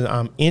person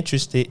I'm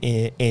interested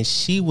in. And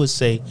she would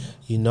say,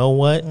 you know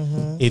what?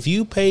 If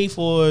you pay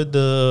for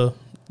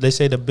let's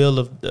say the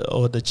bill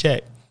or the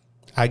check,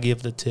 I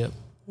give the tip.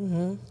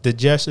 The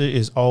gesture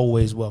is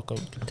always welcome.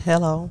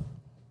 Hello.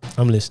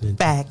 I'm listening.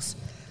 Facts.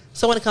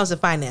 So when it comes to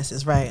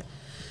finances, right?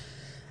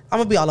 I'm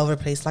gonna be all over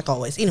the place like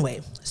always.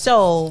 Anyway,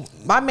 so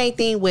my main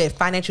thing with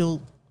financial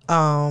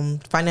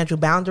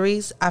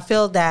boundaries, I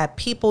feel that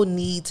people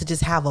need to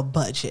just have a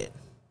budget.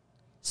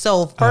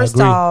 So first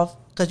off,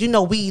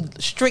 because we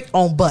strict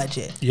on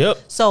budget. Yep.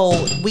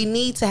 So we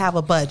need to have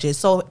a budget.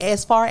 So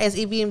as far as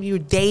even you're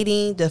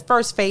dating, the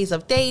first phase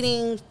of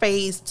dating,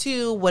 phase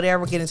 2,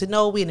 whatever, getting to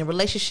know, we in a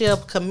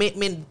relationship,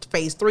 commitment,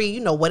 phase 3,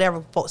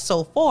 whatever,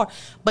 so forth.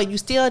 But you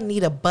still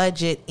need a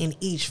budget in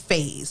each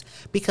phase,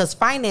 because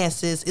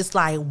finances, it's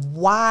like,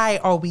 why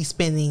are we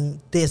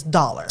spending this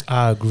dollar?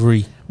 I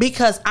agree.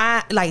 Because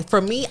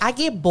for me, I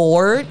get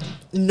bored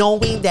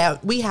knowing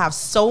that we have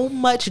so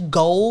much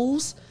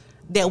goals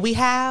that we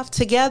have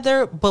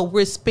together, but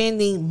we're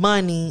spending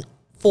money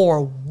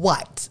for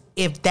what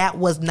if that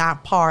was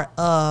not part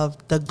of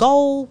the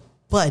goal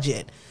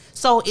budget?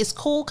 So it's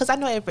cool, because I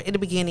know in the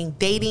beginning,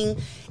 dating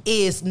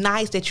is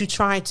nice that you're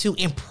trying to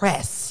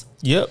impress.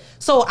 Yep.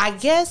 So I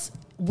guess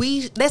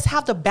let's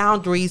have the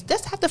boundaries.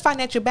 Let's have the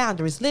financial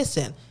boundaries.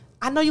 Listen,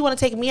 I know you want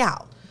to take me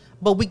out,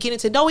 but we getting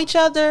to know each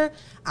other.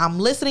 I'm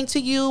listening to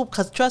you,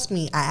 because trust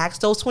me, I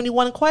asked those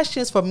 21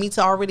 questions for me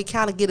to already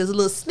kind of get a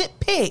little snip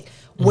peek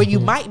where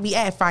you might be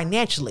at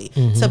financially,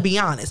 to be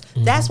honest.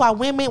 That's why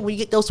women, when you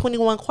get those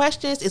 21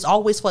 questions, it's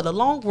always for the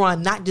long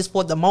run, not just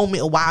for the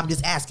moment of why I'm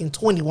just asking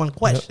 21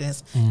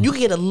 questions. Yep. You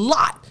get a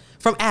lot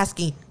from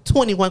asking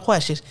 21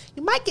 questions.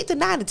 You might get to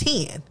 9 to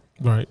 10.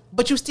 Right.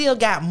 But you still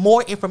got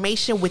more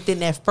information within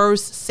that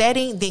first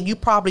setting than you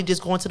probably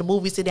just going to the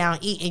movie, sit down,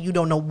 eat, and you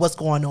don't know what's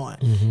going on.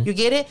 You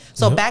get it?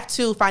 So back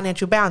to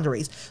financial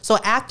boundaries. So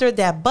after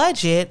that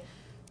budget,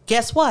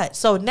 guess what?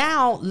 So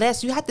now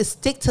you have to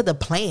stick to the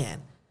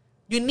plan.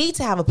 You need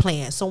to have a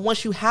plan. So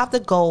once you have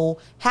the goal,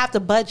 have the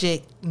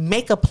budget,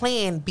 make a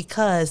plan,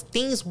 because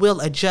things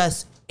will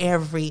adjust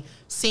every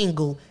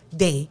single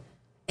day.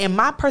 In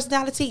my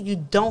personality, you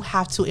don't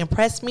have to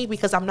impress me,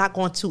 because I'm not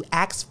going to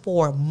ask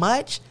for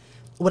much.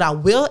 What I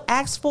will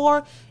ask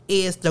for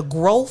is the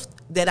growth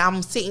that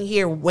I'm sitting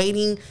here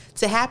waiting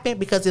to happen,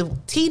 because if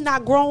T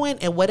not growing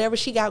and whatever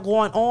she got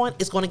going on,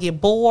 it's going to get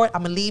bored.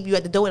 I'm going to leave you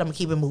at the door and I'm going to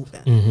keep it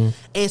moving.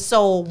 And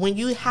so when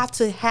you have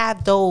to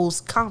have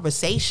those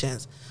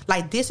conversations,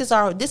 like this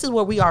is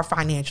where we are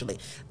financially.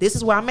 This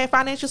is where I'm at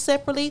financial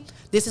separately.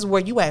 This is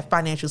where you at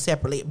financial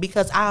separately.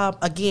 Because I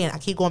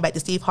keep going back to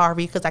Steve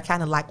Harvey, because I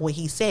kind of like what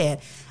he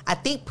said. I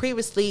think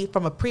previously,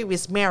 from a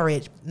previous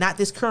marriage, not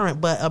this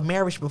current, but a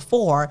marriage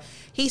before,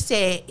 he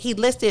said he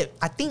listed,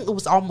 I think it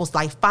was almost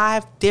like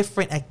 5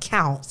 different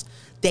accounts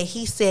that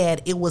he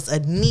said it was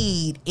a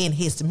need in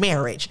his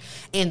marriage.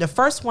 And the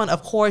first one,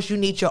 of course, you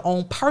need your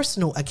own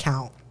personal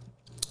account.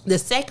 The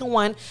second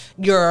one,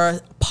 your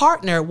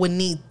partner would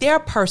need their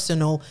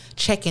personal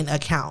checking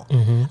account.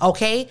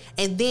 Okay.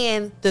 And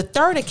then the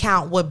third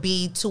account would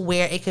be to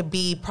where it could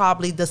be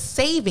probably the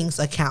savings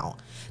account.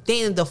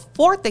 Then the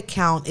fourth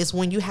account is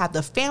when you have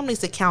the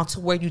family's account,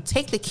 to where you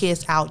take the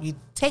kids out, you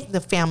take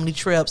the family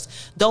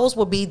trips. Those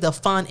will be the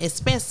fun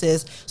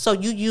expenses. So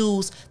you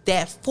use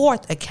that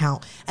fourth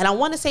account. And I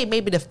want to say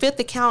maybe the fifth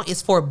account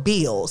is for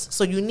bills.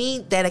 So you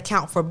need that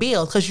account for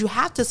bills, because you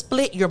have to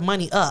split your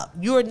money up.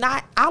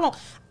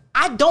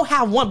 I don't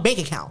have one bank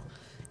account.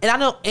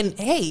 And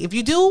hey, if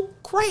you do,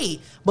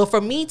 great. But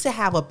for me to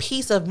have a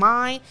peace of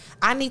mind,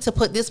 I need to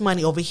put this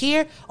money over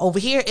here. Over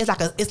here,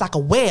 it's like a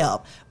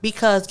web.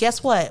 Because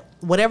guess what?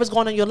 Whatever's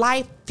going on in your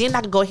life, then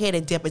I can go ahead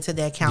and dip into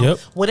that account.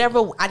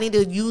 Whatever I need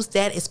to use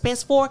that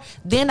expense for,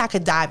 then I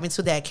could dive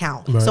into that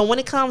account. Right. So when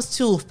it comes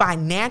to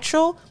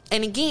financial,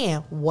 and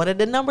again, what are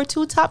the number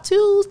 2 top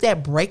 2s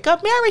that break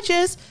up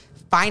marriages?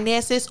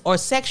 Finances or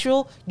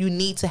sexual, you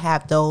need to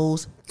have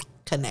those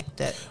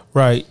connected.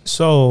 Right.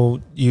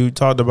 So you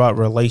talked about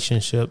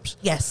relationships.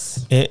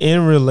 Yes. And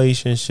in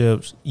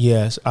relationships,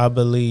 yes, I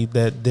believe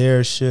that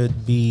there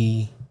should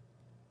be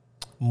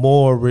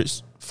more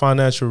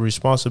financial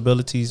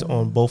responsibilities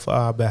on both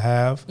our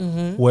behalf.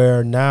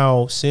 Where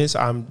now,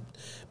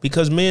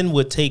 because men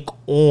would take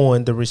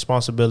on the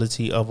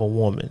responsibility of a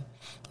woman,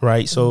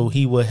 right? So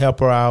he would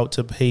help her out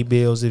to pay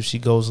bills if she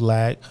goes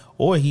lack,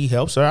 or he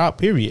helps her out,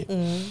 period.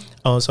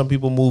 Some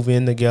people move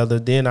in together.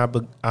 Then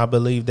I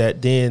believe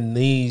that then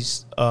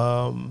these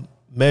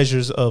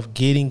measures of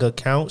getting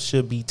accounts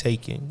should be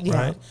taken,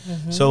 right?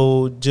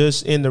 So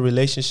just in the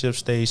relationship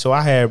stage. So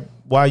I had,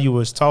 while you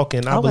was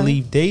talking, I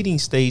believe dating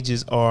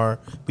stages are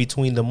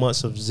between the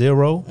months of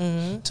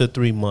 0 to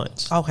 3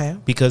 months. Okay.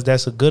 Because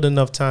that's a good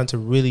enough time to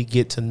really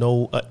get to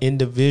know an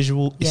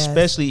individual,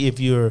 especially if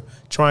you're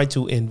trying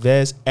to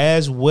invest,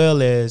 as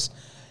well as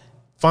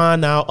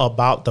find out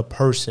about the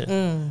person,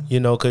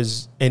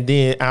 and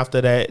then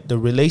after that, the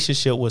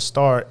relationship will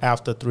start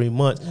after 3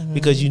 months,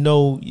 because you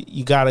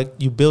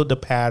build the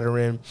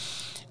pattern.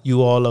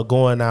 You all are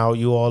going out,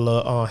 you all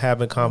are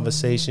having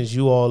conversations,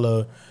 you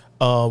all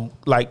are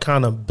like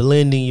kind of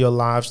blending your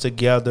lives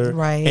together,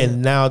 right?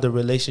 And now the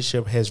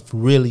relationship has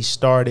really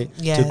started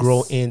to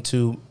grow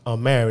into a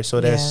marriage.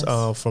 So that's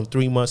from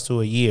 3 months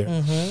to a year.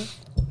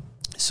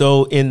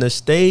 So in the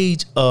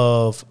stage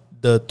of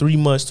the 3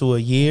 months to a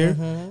year,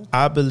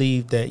 I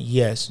believe that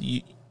yes,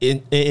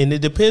 and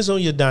it depends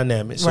on your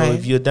dynamic. So Right.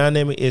 if your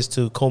dynamic is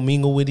to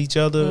commingle with each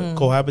other,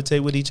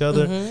 cohabitate with each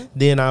other,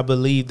 then I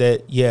believe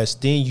that, yes,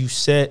 then you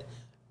set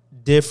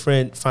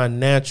different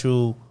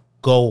financial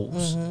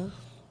goals.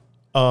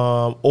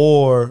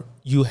 Or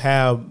you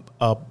have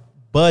a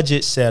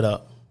budget set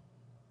up.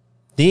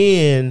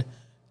 Then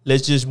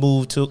let's just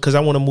move to, because I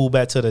want to move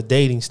back to the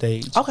dating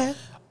stage. Okay.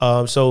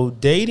 So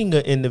dating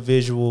an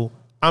individual,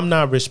 I'm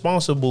not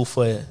responsible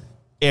for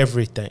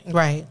everything.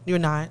 Right. You're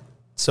not.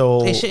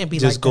 So It shouldn't be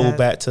just like go that.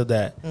 back to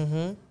that.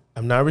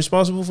 I'm not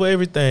responsible for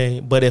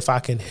everything, but if I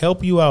can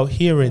help you out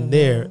here and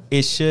there,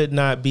 it should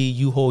not be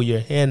you hold your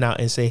hand out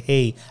and say,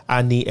 hey,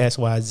 I need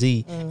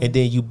XYZ. And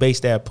then you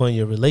base that upon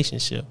your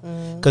relationship.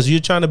 Because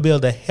you're trying to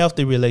build a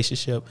healthy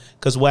relationship.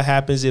 Because what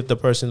happens if the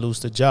person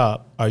loses the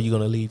job? Are you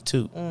going to leave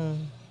too?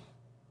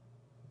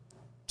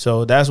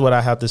 So that's what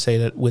I have to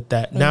say with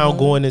that. Now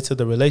going into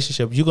the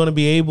relationship, you're going to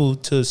be able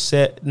to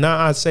set, now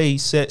I say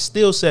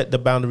still set the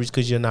boundaries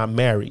because you're not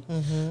married.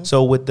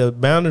 So with the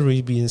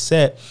boundaries being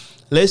set,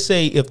 let's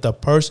say if the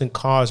person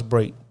car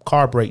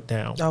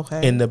breakdown,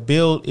 Okay. and the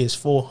bill is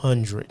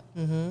 $400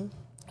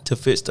 to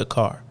fix the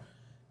car,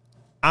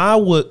 I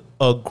would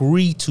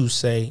agree to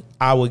say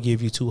I would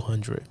give you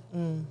 $200.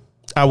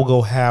 I will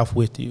go half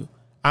with you.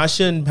 I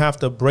shouldn't have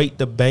to break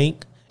the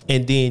bank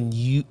and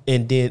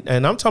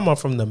I'm talking about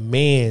from the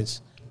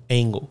man's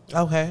angle.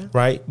 Okay.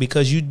 Right?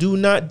 Because you do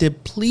not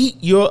deplete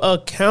your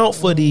account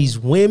for these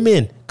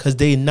women because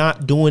they're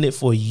not doing it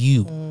for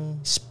you,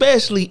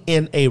 especially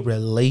in a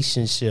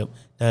relationship.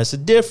 Now, it's a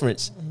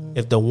difference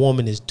if the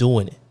woman is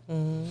doing it.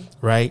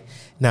 Right?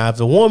 Now, if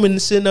the woman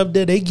is sitting up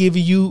there, they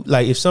giving you,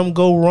 like, if something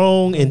go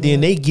wrong and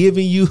then they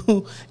giving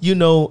you,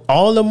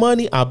 all the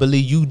money, I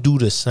believe you do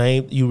the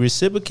same. You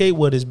reciprocate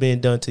what is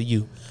being done to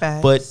you.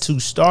 Facts. But to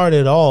start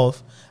it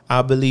off,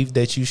 I believe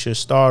that you should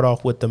start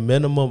off with the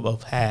minimum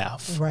of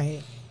half.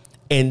 Right.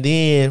 And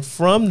then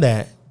from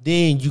that,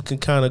 then you can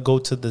kind of go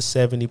to the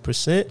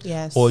 70%.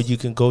 Yes. Or you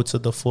can go to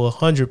the full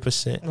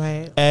 100%.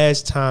 Right.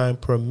 As time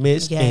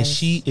permits. Yes. And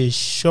she is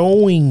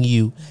showing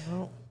you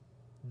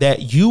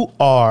that you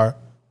are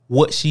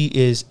what she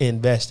is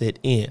invested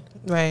in.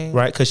 Right.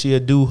 Right? Because she'll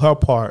do her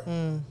part.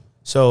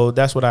 So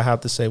that's what I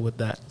have to say with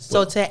that.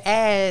 So to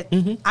add,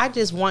 I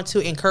just want to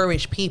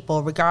encourage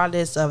people,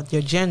 regardless of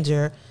their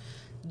gender,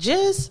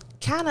 just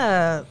kind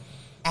of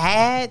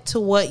add to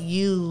what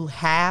you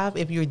have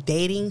if you're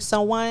dating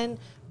someone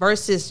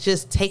versus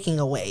just taking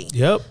away.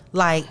 Yep.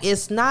 Like,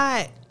 it's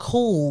not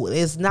cool.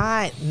 It's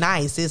not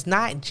nice. It's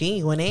not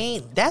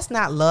genuine. That's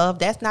not love.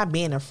 That's not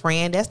being a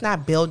friend. That's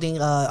not building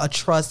a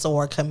trust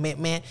or a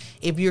commitment.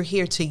 If you're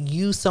here to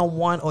use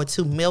someone or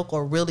to milk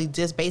or really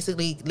just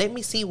basically let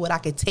me see what I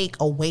could take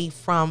away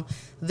from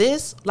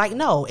this, like,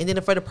 no. And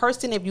then for the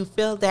person, if you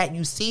feel that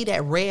you see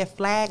that red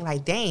flag,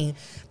 like, dang,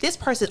 this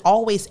person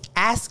always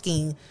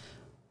asking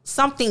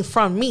something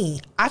from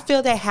me, I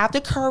feel they have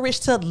the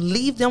courage to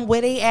leave them where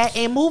they at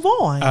and move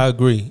on. I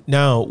agree.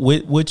 Now,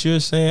 with what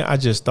you're saying, I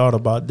just thought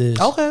about this.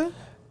 Okay.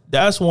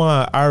 That's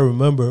why I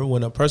remember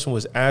when a person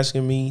was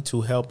asking me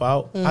to help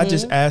out, I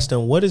just asked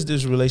them, what is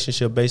this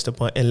relationship based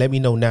upon? And let me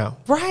know now.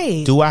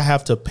 Right. Do I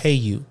have to pay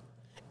you?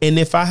 And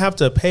if I have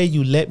to pay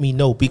you, let me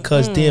know,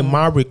 because then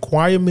my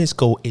requirements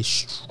go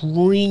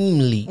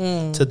extremely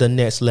to the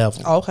next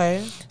level.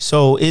 Okay.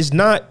 So it's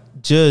not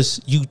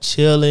just you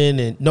chilling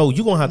and no,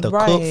 you're going to have to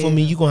cook for Right.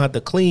 me. You're going to have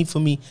to clean for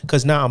me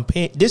because now I'm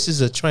paying. This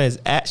is a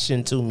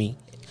transaction to me.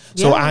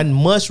 So Yeah. I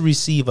must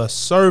receive a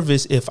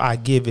service if I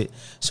give it.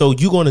 So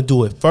you're going to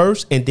do it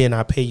first and then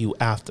I pay you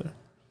after.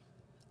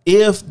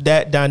 If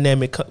that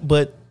dynamic,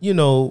 but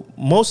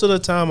most of the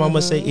time I'm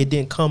going to say it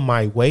didn't come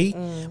my way.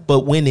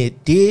 But when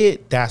it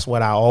did, that's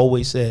what I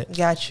always said.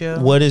 Gotcha.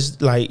 What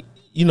is like,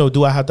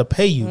 do I have to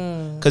pay you?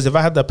 Because if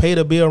I have to pay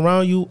the bill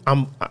around you,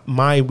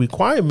 my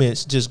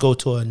requirements just go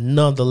to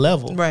another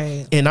level.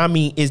 Right. And I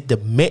mean, it's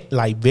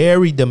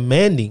very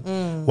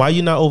demanding. Why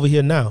you not over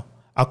here now?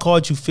 I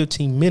called you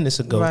 15 minutes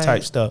ago, Right.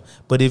 type stuff.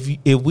 But if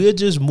we're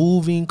just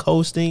moving,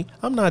 coasting,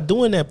 I'm not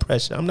doing that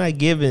pressure. I'm not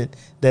giving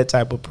that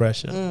type of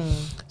pressure.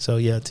 So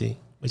yeah, T,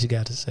 what you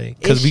got to say?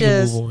 Because we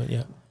can move on.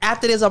 Yeah.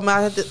 After this,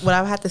 what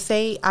I have to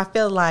say, I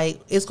feel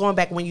like it's going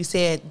back when you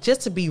said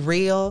just to be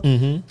real,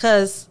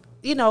 because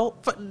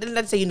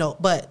let's say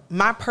but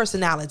my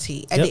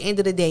personality at Yep. the end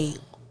of the day,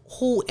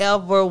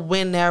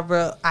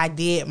 whenever I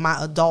did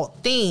my adult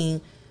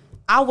thing,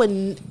 I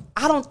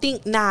don't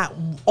think not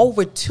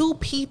over two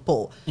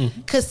people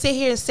could sit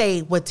here and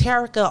say, well,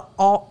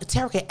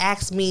 Terica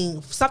asked me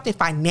something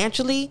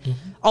financially.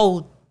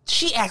 Oh,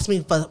 she asked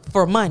me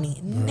for money.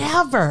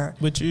 Never.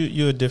 But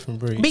you're a different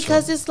breed.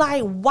 Because it's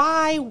like,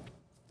 why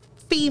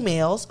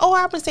females,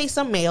 I would say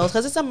some males,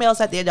 because there's some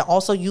males out there that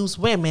also use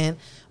women.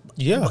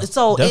 Yeah.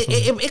 So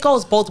definitely. it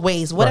goes both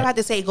ways. What I Right. have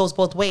to say, it goes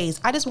both ways.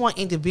 I just want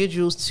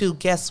individuals to,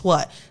 guess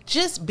what?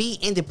 Just be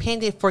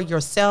independent for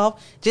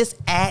yourself. Just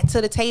add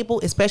to the table,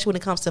 especially when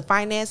it comes to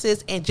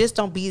finances, and just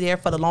don't be there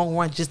for the long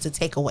run just to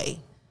take away.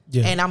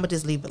 Yeah. And I'm going to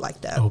just leave it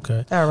like that.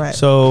 Okay. All right.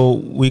 So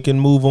we can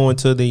move on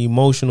to the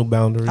emotional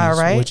boundaries. All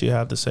right. What you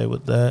have to say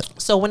with that?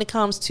 So when it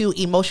comes to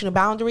emotional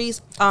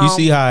boundaries, You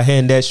see how I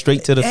hand that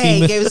straight to the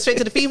female? gave it straight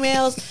to the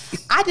females.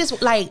 I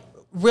just like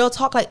real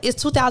talk. Like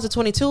it's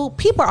 2022.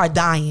 People are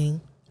dying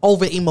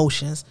over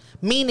emotions.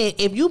 Meaning,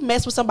 if you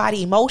mess with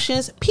somebody's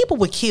emotions, people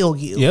would kill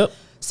you. Yep.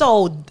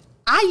 So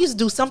I used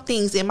to do some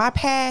things in my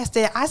past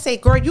that I say,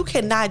 girl, you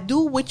cannot do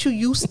what you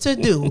used to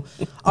do.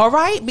 All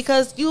right?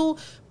 Because you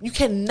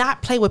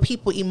cannot play with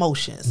people's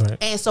emotions. Right.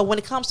 And so when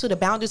it comes to the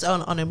boundaries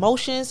on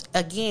emotions,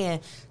 again,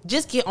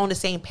 just get on the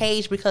same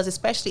page, because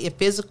especially if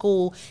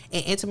physical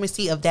and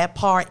intimacy of that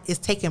part is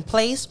taking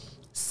place,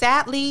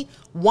 sadly,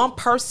 one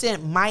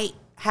person might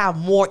have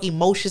more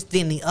emotions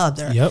than the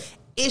other. Yep.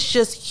 It's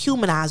just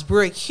humanized.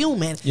 We're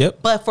human. Yep.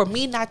 But for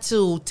me not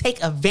to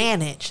take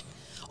advantage,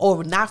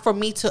 or not for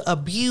me to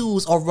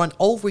abuse or run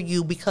over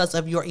you because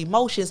of your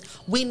emotions,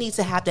 we need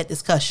to have that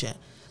discussion.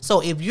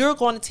 So if you're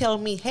going to tell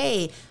me,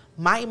 hey,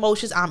 my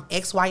emotions, I'm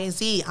X, Y, and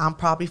Z, I'm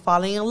probably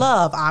falling in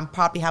love, I'm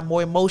probably have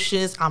more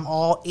emotions, I'm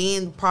all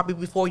in probably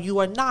before you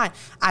are not.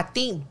 I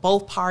think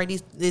both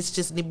parties, it's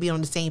just need to be on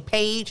the same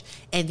page.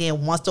 And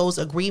then once those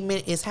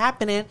agreement is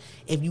happening,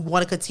 if you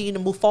want to continue to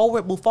move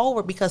forward,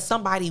 because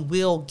somebody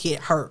will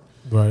get hurt.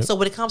 Right. So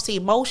when it comes to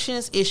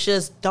emotions, it's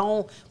just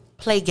don't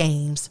play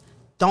games.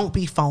 Don't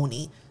be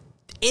phony.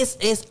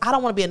 It's I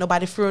don't want to be at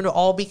nobody's funeral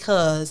all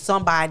because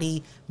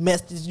somebody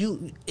messed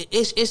you.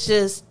 It's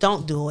just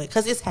don't do it,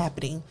 because it's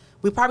happening.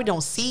 We probably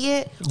don't see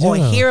it or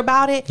hear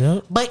about it,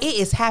 but it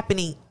is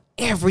happening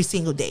every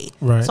single day.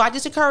 Right. So I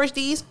just encourage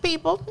these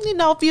people,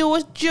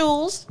 viewers,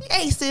 Jules,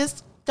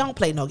 aces, don't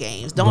play no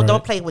games.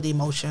 Don't play with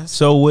emotions.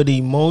 So with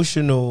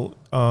emotional,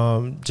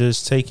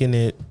 just taking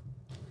it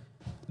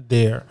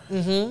there,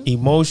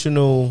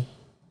 emotional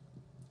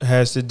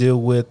has to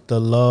deal with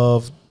the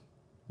love,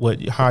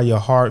 how your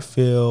heart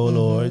feel,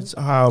 or it's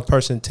how a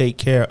person take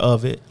care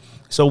of it.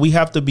 So we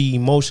have to be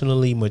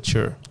emotionally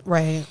mature.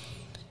 Right.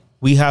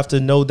 We have to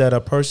know that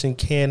a person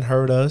can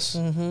hurt us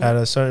at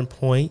a certain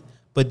point,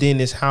 but then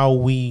it's how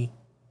we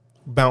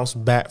bounce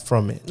back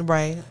from it.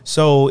 Right.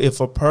 So if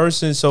a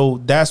person,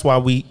 so that's why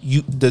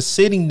the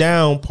sitting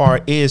down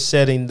part is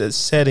setting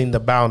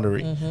the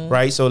boundary,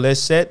 right? So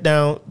let's sit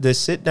down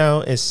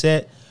and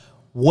set,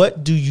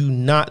 what do you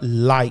not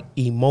like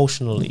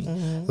emotionally?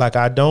 Like,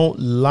 I don't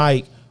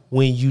like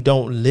when you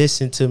don't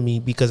listen to me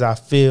because I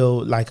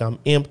feel like I'm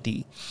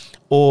empty,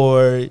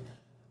 or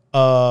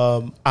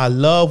I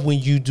love when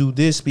you do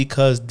this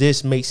because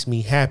this makes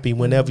me happy.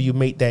 Whenever you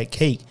make that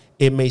cake,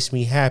 it makes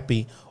me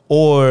happy.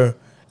 Or,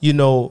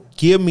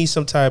 give me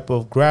some type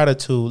of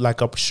gratitude, like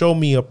show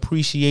me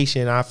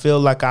appreciation. I feel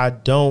like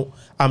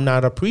I'm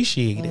not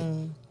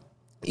appreciated.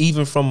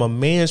 Even from a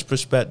man's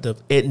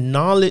perspective,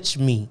 acknowledge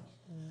me.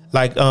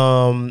 Like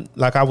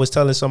I was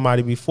telling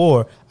somebody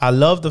before, I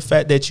love the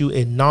fact that you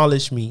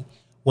acknowledge me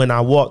when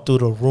I walk through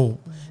the room,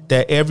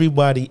 that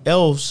everybody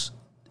else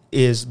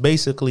is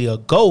basically a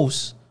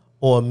ghost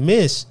or a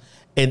miss,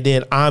 and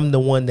then I'm the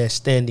one that's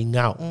standing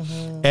out.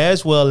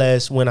 As well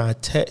as when I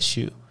text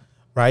you,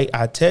 right?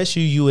 I text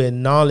you, you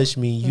acknowledge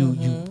me,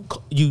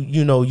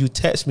 you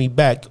text me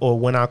back, or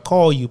when I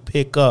call, you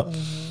pick up.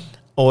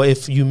 Or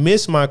if you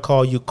miss my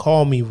call, you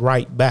call me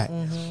right back.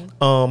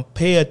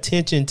 Pay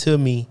attention to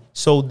me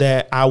so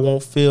that I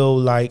won't feel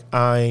like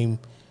I'm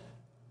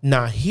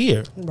not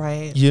here.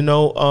 Right.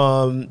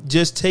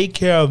 Just take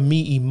care of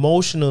me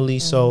emotionally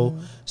so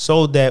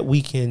that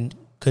we can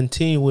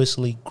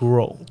continuously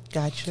grow.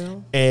 Got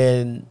you.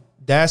 And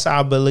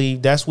I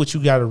believe that's what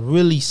you got to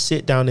really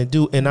sit down and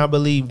do. And I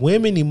believe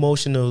women's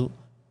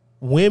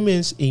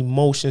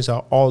emotions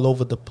are all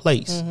over the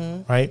place,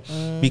 right?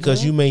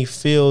 Because you may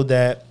feel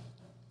that,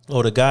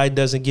 or the guy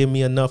doesn't give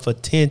me enough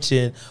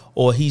attention,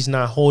 or he's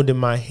not holding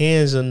my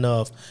hands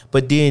enough.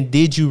 But then,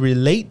 did you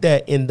relate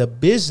that in the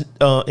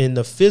in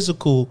the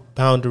physical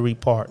boundary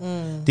part?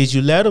 Did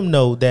you let them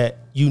know that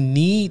you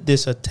need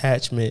this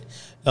attachment?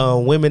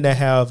 Women that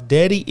have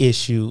daddy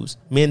issues,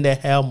 men that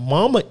have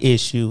mama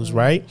issues,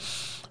 right?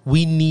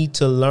 We need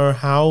to learn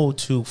how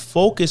to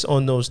focus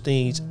on those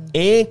things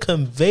and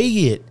convey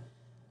it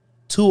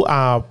to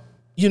our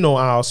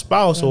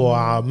spouse or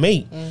our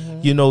mate,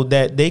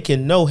 that they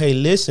can know, hey,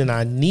 listen,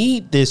 I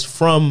need this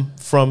from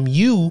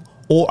you,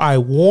 or I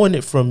want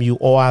it from you,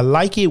 or I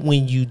like it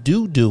when you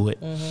do it.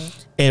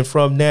 And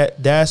from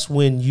that's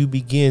when you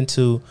begin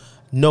to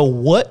know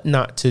what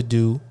not to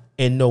do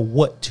and know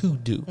what to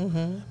do.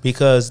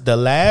 Because the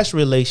last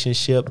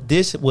relationship,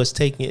 this was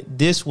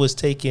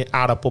taken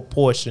out of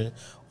proportion,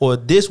 or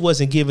this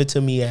wasn't given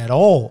to me at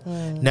all.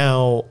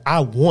 Now I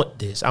want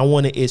this. I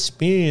want to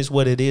experience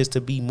what it is to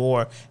be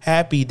more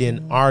happy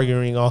than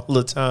arguing all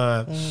the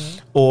time.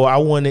 Or I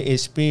want to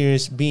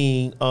experience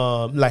being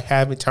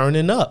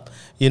turning up.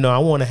 I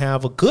want to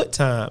have a good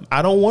time.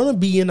 I don't want to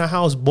be in the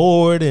house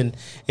bored and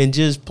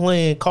just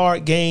playing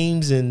card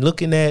games and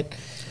looking at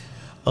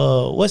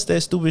what's that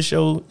stupid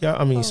show?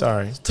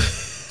 Sorry.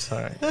 All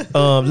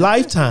right.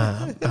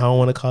 Lifetime. I don't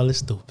want to call it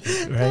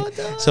stupid, right?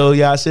 So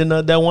y'all sitting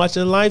up there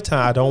watching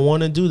Lifetime. I don't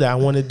want to do that. I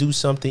want to do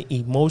something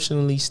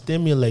emotionally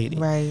stimulating,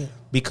 Right.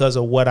 because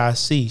of what I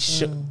see.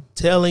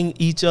 Telling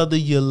each other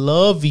you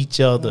love each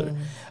other,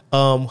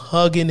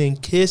 hugging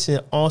and kissing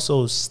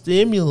also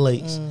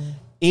stimulates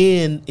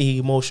in the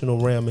emotional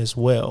realm as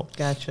well.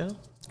 Gotcha.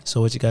 So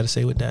what you got to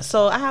say with that?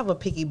 So I have a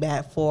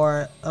piggyback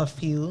for a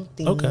few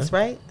things, Okay.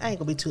 right? I ain't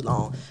gonna be too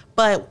long,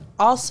 but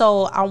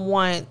also I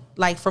want,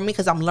 like, for me,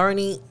 because I'm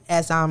learning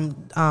as I'm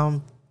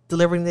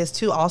delivering this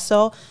too.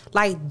 Also,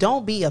 like,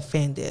 don't be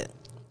offended.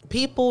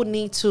 People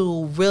need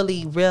to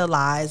really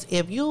realize,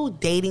 if you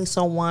dating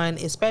someone,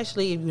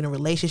 especially if you're in a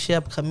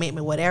relationship,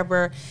 commitment,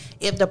 whatever,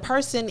 if the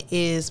person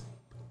is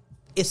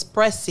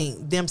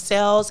expressing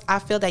themselves, I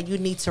feel that you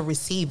need to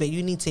receive it.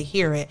 You need to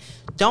hear it.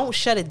 Don't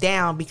shut it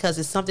down because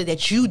it's something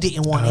that you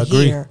didn't want to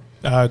hear.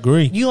 I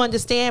agree. You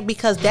understand?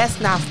 Because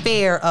that's not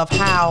fair of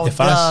how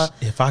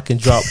If I can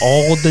drop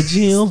all the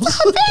gems.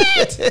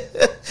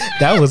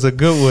 That was a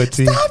good one,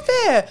 T. Stop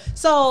it.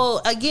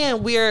 So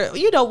again, we're,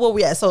 you know where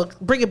we at. So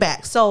bring it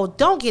back. So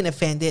don't get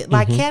offended.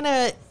 Like,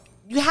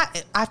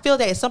 I feel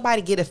that if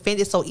somebody get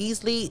offended so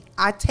easily,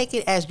 I take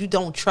it as you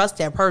don't trust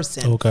that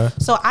person. Okay.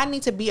 So I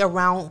need to be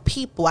around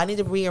people. I need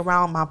to be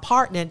around my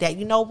partner that,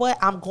 you know what,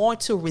 I'm going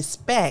to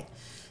respect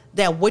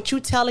that what you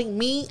telling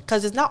me,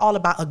 because it's not all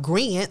about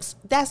agreements.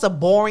 That's a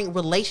boring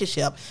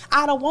relationship.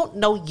 I don't want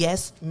no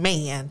yes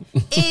man.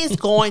 It's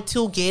going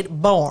to get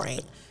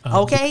boring.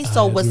 Okay.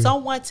 So with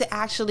someone to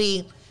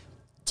actually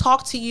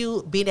talk to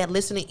you, be that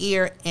listening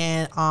ear,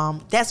 and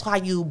that's how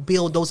you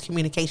build those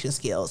communication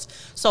skills.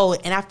 So,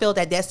 and I feel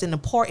that that's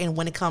important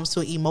when it comes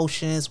to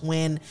emotions,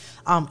 when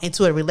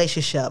into a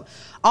relationship.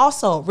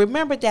 Also,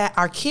 remember that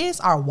our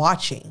kids are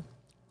watching.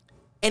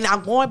 And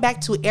I'm going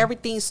back to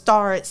everything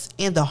starts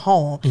in the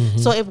home.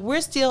 So if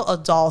we're still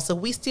adults, if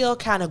we still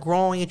kind of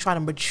growing and trying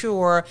to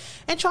mature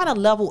and trying to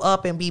level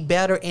up and be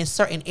better in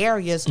certain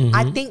areas,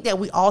 I think that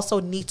we also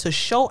need to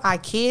show our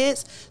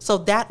kids, so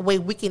that way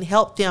we can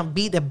help them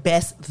be the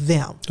best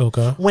them.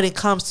 Okay. When it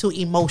comes to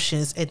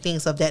emotions and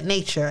things of that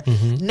nature.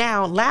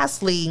 Now,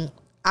 lastly,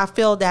 I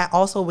feel that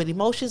also with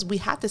emotions, we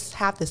have to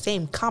have the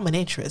same common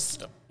interests.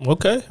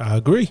 Okay, I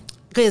agree.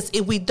 Because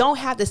if we don't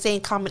have the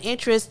same common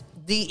interest,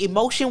 the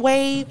emotion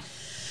wave,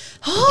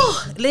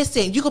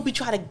 listen, you gonna be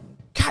trying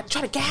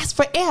to gasp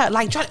for air,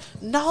 like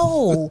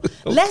no.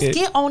 Let's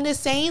get on the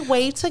same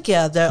wave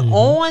together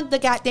on the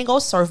goddamn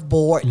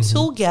surfboard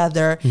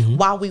together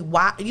while we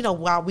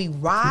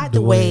ride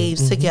the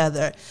waves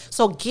together.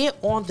 So get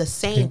on the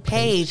same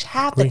page,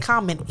 have the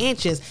common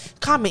interest.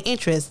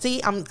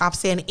 See, I'm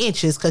saying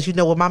inches because you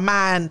know what my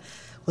mind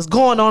was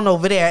going on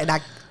over there, and I.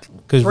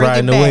 Because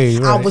riding the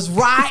wave, I was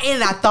riding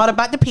and I thought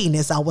about the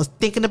penis. I was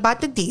thinking about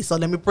the D. So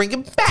let me bring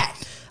it back.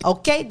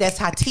 Okay, that's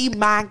how T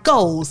mind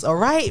goes. All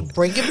right,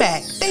 bring it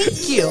back.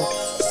 Thank you.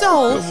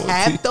 So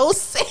have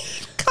those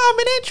same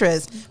common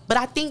interests. But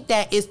I think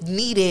that it's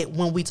needed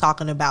when we're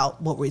talking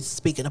about what we're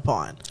speaking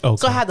upon. Okay.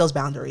 So have those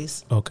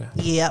boundaries. Okay.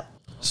 Yep.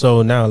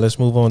 So now let's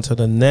move on to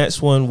the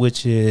next one,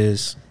 which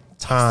is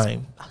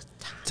time.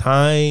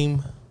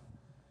 Time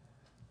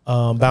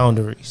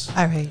boundaries.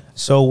 All right.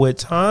 So with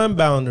time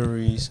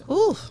boundaries,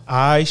 Oof.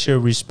 I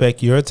should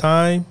respect your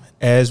time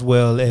as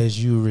well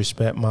as you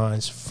respect mine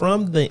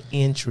from the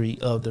entry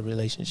of the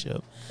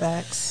relationship.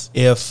 Facts.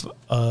 If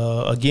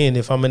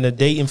if I'm in the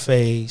dating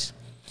phase,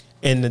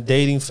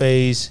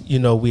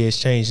 we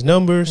exchange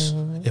numbers.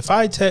 If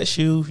I text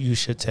you, you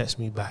should text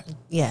me back.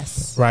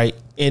 Yes. Right.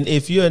 And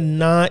if you're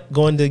not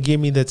going to give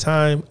me the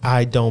time,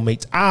 I don't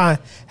make. I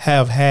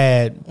have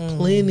had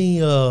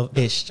plenty of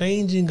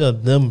exchanging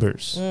of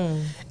numbers,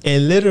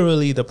 and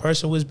literally the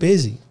person was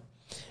busy.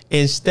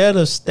 Instead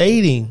of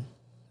stating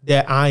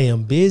that I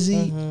am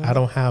busy, I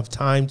don't have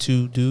time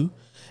to do,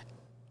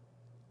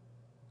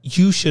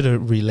 you should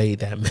have relayed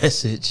that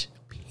message.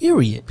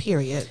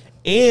 Period.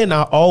 And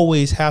I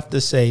always have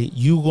to say,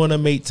 you're going to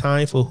make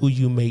time for who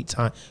you make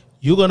time.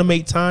 You're going to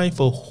make time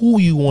for who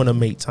you want to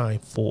make time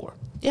for.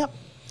 Yep.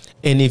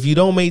 And if you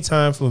don't make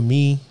time for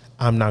me,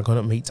 I'm not going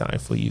to make time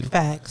for you.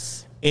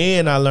 Facts.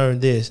 And I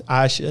learned this.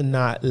 I should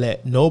not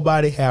let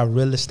nobody have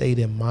real estate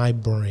in my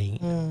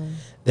brain.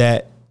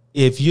 That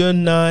if you're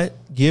not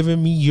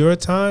giving me your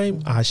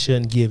time, I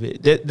shouldn't give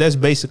it. That's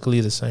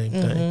basically the same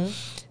thing.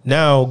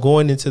 Now,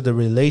 going into the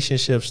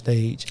relationship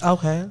stage,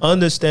 Okay.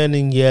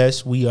 understanding,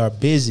 yes, we are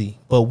busy,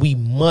 but we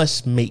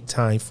must make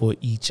time for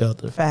each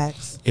other.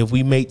 Facts. If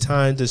we make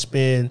time to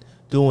spend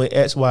doing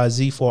X, Y,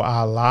 Z for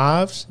our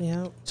lives,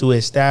 Yep. to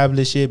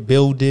establish it,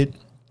 build it,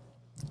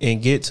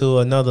 and get to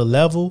another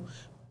level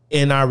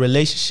in our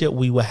relationship,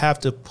 we will have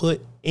to put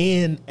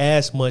in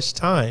as much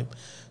time.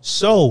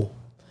 So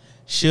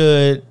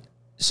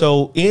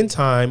in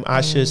time, I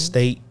should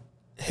state,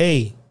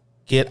 hey,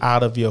 get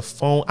out of your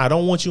phone. I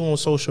don't want you on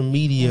social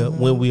media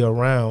when we're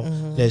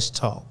around. Let's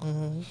talk.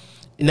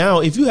 Now,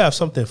 if you have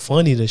something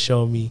funny to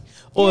show me,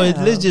 or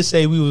Yeah. let's just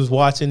say we was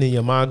watching and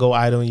your mind go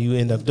idle and you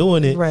end up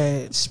doing it,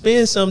 Right.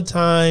 spend some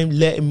time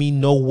letting me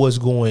know what's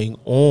going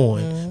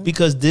on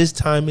because this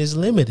time is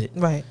limited.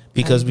 Right.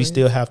 Because I we agree.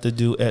 still have to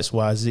do X,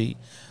 Y, Z.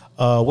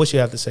 What you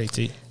have to say,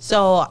 T?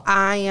 So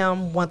I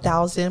am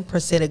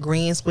 1000%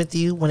 agreeing with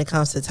you when it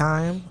comes to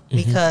time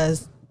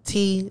because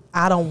T,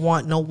 I don't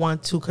want no one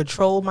to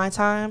control my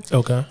time.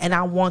 Okay. And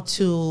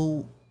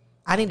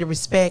I need to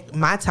respect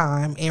my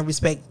time and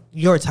respect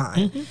your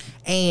time.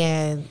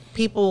 And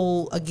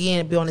people,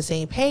 again, be on the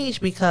same page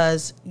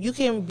because you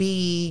can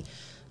be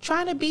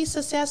trying to be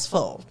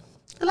successful.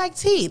 Like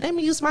T, let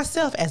me use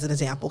myself as an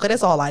example because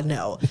that's all I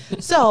know.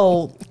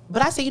 So,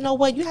 but I say, you know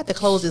what? You have to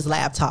close this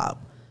laptop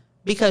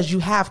because you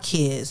have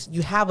kids,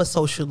 you have a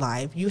social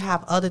life, you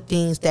have other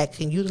things that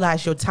can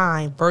utilize your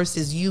time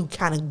versus you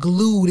kind of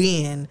glued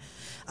in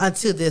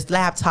unto this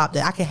laptop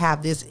that I can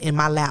have this in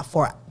my lap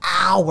for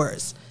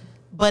hours.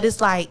 But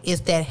it's like,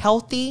 is that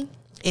healthy?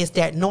 Is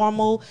that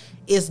normal?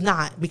 It's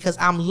not, because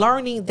I'm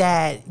learning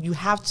that you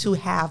have to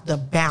have the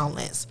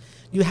balance.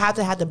 You have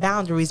to have the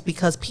boundaries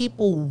because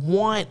people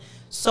want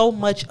so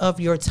much of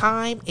your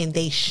time, and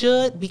they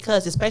should,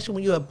 because especially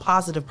when you're a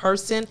positive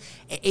person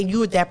and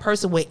you're that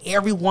person where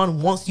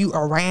everyone wants you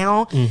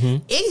around,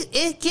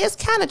 it gets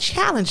kind of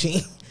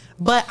challenging.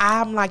 But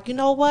I'm like, you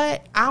know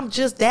what? I'm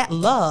just that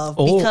love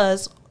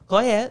because, go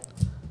ahead.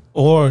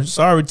 Or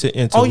sorry to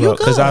interrupt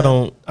because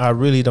I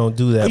really don't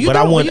do that. But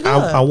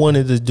I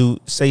wanted to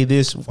say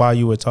this while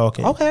you were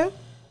talking. Okay.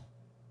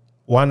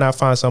 Why not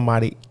find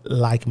somebody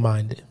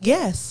like-minded?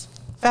 Yes.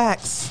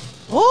 Facts.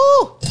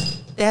 Ooh,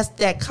 that's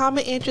that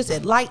common interest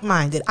and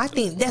like-minded. I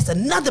think that's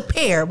another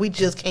pair we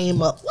just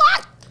came up.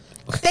 What?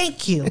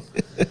 Thank you.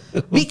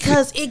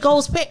 Because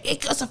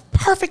it's a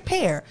perfect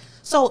pair.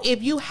 So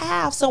if you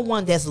have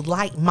someone that's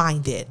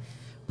like-minded,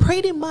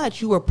 pretty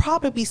much you will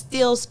probably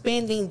still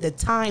spending the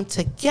time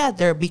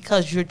together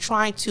because you're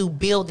trying to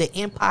build the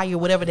empire,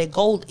 whatever that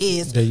goal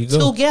is,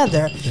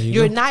 together.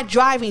 You're not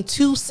driving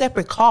two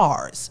separate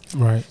cars.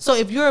 Right. So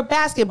if you're a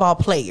basketball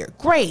player,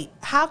 great.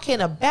 How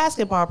can a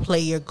basketball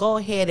player go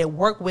ahead and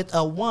work with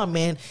a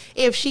woman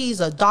if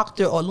she's a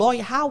doctor or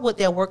lawyer? How would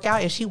that work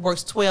out if she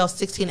works 12,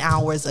 16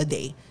 hours a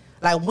day?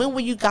 Like, when will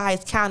you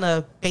guys kind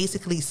of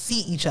basically see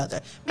each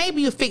other?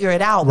 Maybe you figure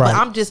it out, but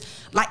I'm just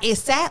like,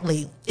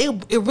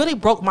 it really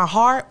broke my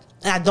heart.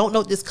 And I don't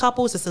know this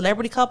couple. It's a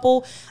celebrity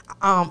couple.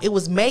 It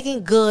was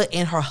Megan Good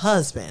and her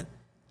husband.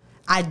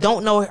 I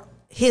don't know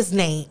his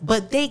name,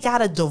 but they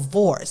got a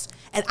divorce.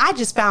 And I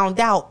just found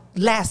out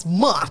last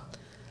month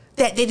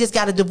that they just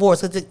got a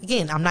divorce. Because,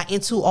 again, I'm not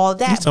into all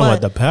that. You talking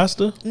about the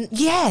pastor?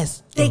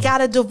 Yes, they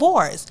got a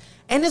divorce.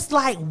 And it's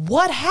like,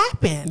 what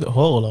happened?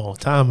 Hold on,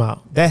 time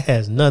out. That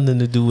has nothing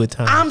to do with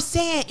time. I'm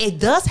saying it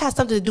does have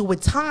something to do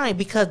with time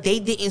because they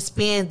didn't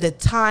spend the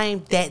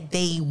time that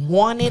they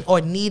wanted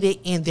or needed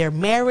in their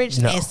marriage.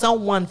 No. And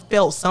someone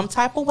felt some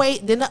type of way.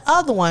 Then the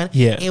other one,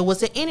 it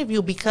was an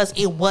interview because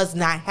it was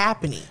not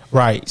happening.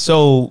 Right.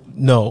 So,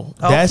 no,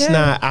 that's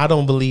not, I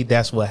don't believe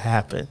that's what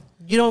happened.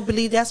 You don't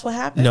believe that's what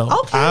happened? No.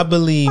 Okay. I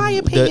believe. My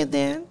opinion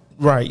then.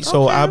 Right.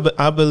 So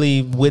I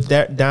believe with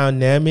that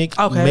dynamic,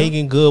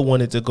 Megan Good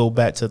wanted to go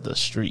back to the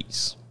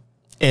streets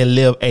and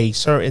live a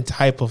certain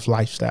type of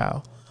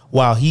lifestyle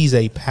while he's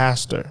a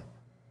pastor.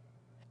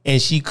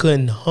 And she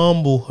couldn't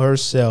humble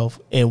herself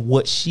in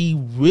what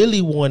she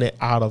really wanted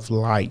out of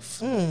life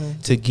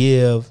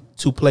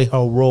to play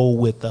her role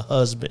with the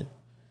husband.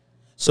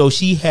 So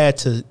she had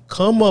to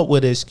come up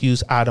with an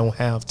excuse, I don't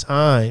have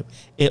time,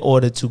 in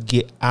order to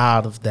get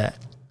out of that.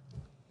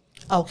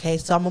 Okay,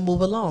 so I'm going to move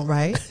along,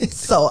 right?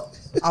 So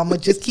I'm going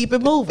to just keep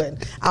it moving.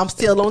 I'm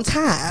still on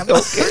time.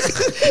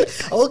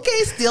 Okay,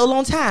 still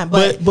on time.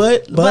 But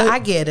I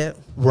get it.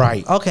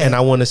 Right. Okay. And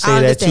I want to say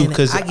that too,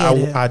 because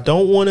I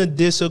don't want to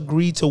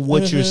disagree to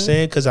what you're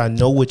saying, because I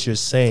know what you're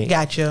saying.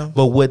 Gotcha.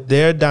 But with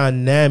their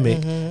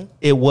dynamic,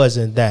 it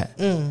wasn't that.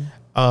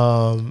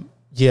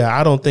 Yeah,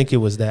 I don't think it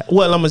was that.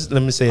 Well, let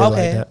me say it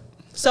like that.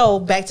 So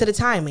back to the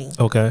timing.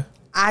 Okay.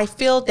 I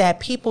feel that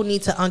people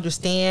need to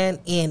understand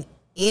in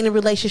a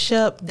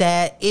relationship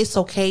that it's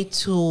okay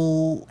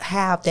to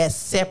have that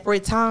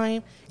separate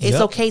time. It's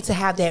okay to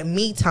have that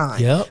me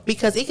time.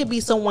 Because it could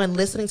be someone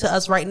listening to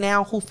us right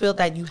now who feel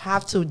that you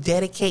have to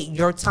dedicate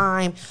your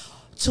time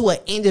to an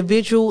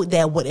individual,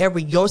 that whatever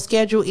your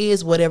schedule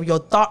is, whatever your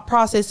thought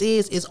process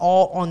is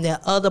all on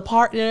that other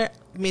partner.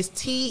 Miss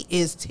T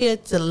is here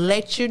to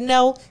let you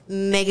know,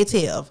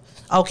 negative.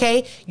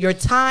 Okay, your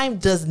time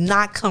does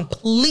not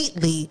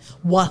completely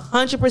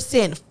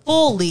 100%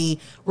 fully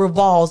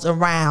revolves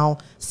around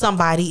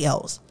somebody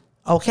else.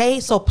 Okay,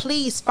 so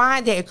please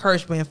find that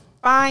encouragement,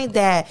 find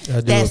that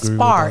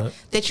spark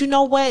that you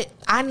know what,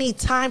 I need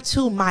time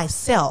to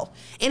myself.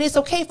 And it's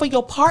okay for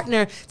your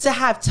partner to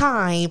have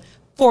time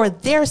for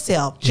their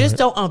self. Just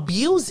don't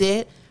abuse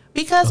it.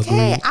 Because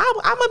hey, I'm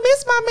gonna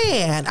miss my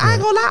man. I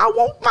ain't gonna lie, I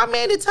want my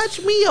man to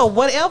touch me or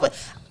whatever.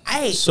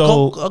 Hey,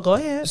 so go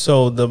ahead.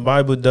 So the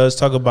Bible does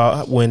talk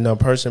about when a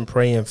person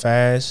pray and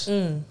fast.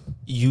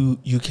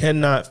 You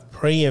cannot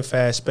pray and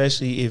fast,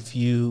 especially if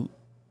you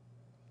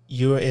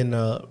you're in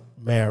a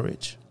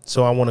marriage.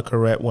 So I want to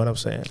correct what I'm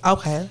saying.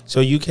 Okay. So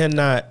you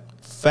cannot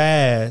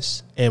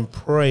fast and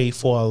pray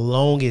for a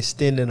long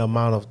extended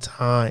amount of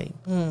time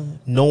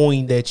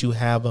knowing that you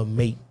have a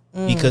mate,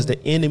 because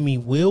the enemy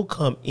will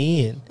come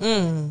in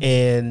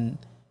and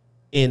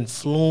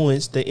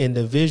influence the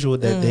individual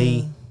that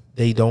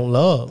they don't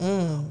love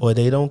or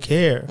they don't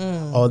care.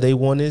 All they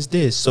want is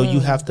this. So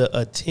you have to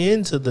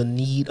attend to the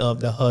need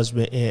of the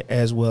husband and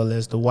as well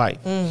as the wife.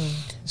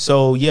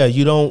 So yeah,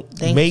 you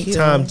don't make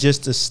time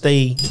just to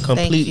stay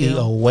completely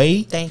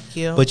away. Thank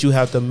you. But you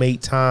have to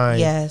make time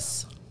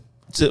yes.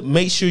 to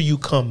make sure you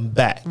come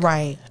back.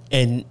 Right.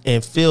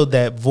 And fill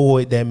that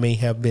void that may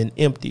have been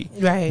empty.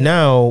 Right.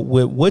 Now,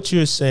 with what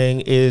you're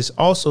saying is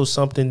also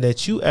something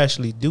that you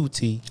actually do,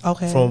 T.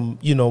 Okay. From,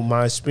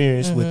 my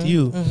experience with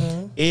you,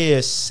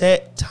 is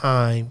set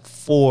time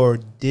for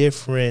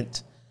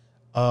different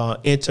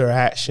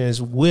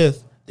interactions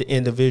with the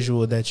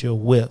individual that you're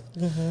with.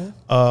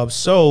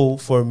 So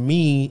for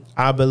me,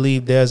 I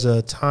believe there's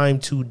a time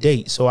to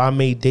date. So I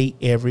may date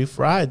every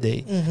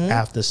Friday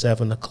after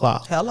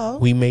 7:00. Hello.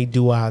 We may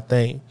do our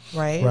thing.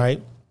 Right.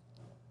 Right.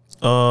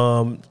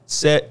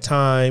 Set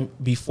time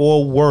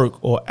before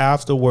work or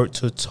after work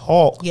to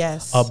talk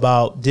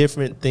about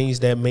different things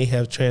that may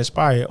have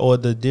transpired or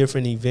the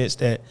different events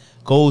that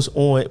goes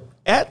on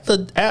at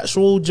the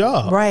actual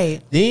job. Right.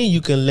 Then you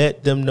can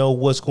let them know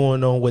what's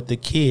going on with the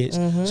kids.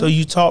 So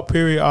you talk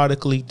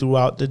periodically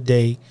throughout the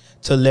day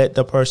to let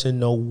the person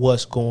know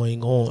what's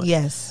going on.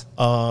 Yes.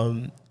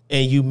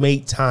 And you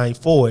make time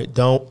for it.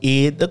 Don't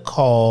end the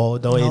call.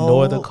 Don't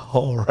ignore the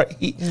call,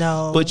 right?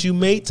 No. But you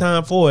make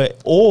time for it,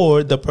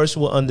 or the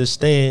person will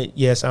understand,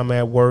 yes, I'm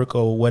at work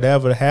or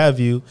whatever have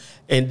you,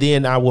 and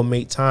then I will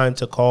make time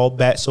to call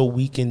back so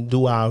we can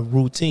do our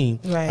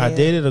routine. Right. I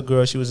dated a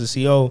girl, she was a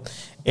CO,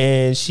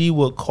 and she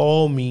would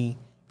call me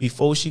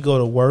before she go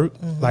to work,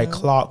 like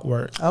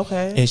clockwork.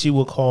 Okay. And she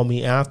would call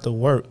me after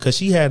work because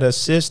she had a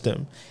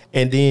system.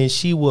 And then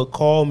she would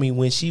call me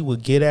when she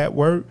would get at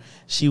work.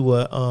 She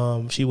would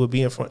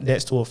be in front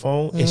next to a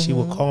phone, and she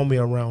would call me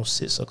around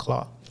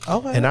 6:00.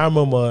 Okay. And I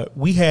remember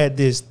we had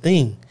this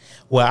thing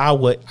where I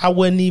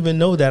wouldn't even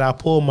know that I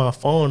pulled my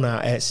phone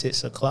out at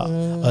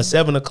 6:00 or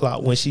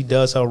 7:00 when she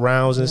does her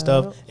rounds and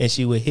stuff, and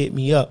she would hit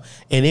me up.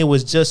 And it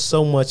was just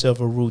so much of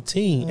a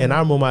routine. And I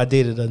remember I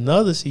dated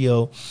another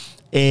CO,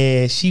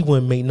 and she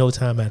wouldn't make no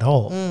time at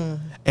all.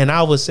 And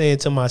I was saying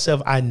to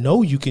myself, I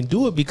know you can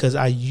do it because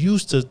I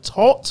used to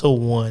talk to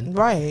one.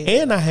 Right.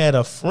 And I had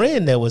a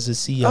friend that was a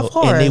CEO, Of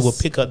course. and they would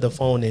pick up the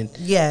phone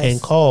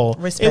and call.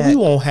 Respect. And we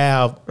won't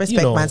have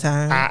my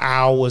time. an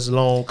hours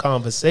long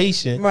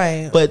conversation.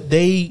 Right. But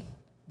they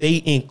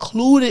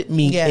included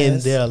me in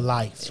their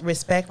life.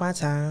 Respect my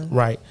time.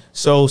 Right.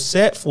 So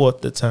set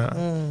forth the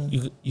time.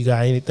 You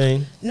got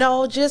anything?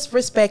 No, just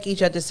respect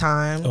each other's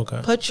time. Okay.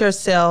 Put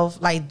yourself,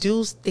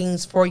 do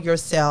things for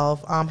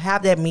yourself.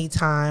 Have that me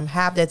time.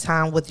 Have that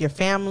time with your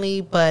family.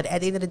 But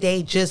at the end of the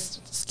day,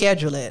 just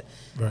schedule it.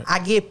 Right. I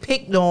get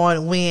picked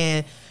on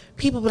when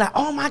people be like,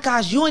 oh my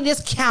gosh, you in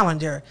this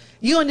calendar,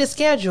 you in this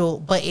schedule.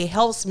 But it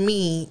helps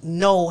me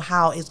know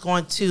how it's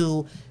going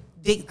to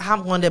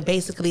I'm going to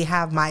basically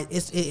have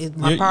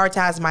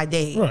prioritize my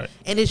day, right?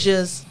 And it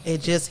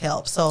just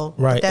helps. So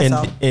right, that's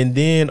all. And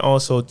then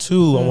also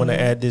too, I want to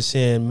add this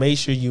in. Make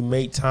sure you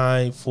make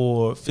time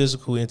for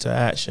physical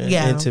interaction,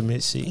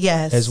 intimacy,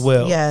 as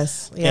well.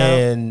 Yes,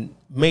 and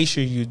make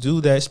sure you do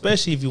that,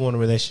 especially if you want a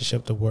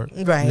relationship to work.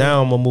 Right.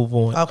 Now I'm gonna move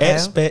on. Okay.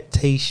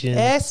 Expectations.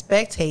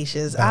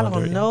 I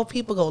don't know.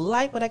 People go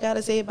like what I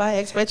gotta say about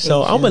expectations.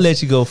 So I'm gonna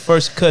let you go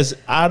first because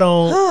I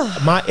don't.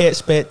 My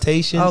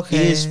expectation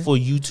is for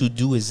you to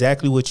do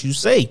exactly what you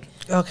say.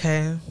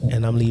 Okay.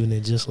 And I'm leaving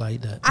it just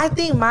like that. I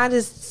think mine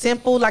is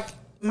simple.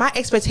 My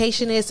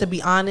expectation is, to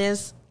be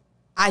honest,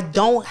 I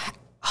don't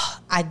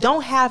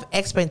have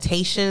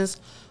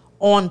expectations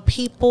on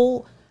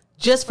people.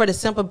 Just for the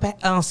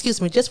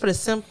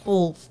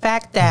simple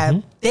fact that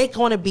they're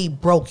going to be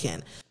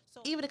broken.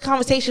 So even the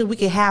conversations we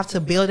can have to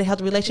build a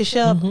healthy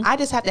relationship, I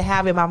just have to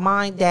have in my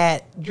mind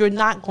that you're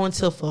not going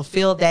to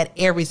fulfill that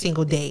every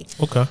single day.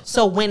 Okay.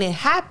 So when it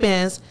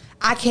happens,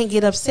 I can't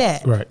get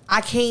upset. Right. I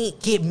can't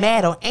get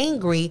mad or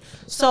angry.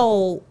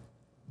 So.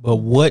 But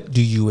what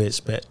do you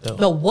expect though?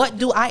 But what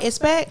do I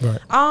expect? Right.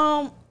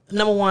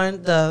 Number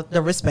one,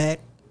 the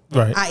respect.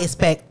 Right. I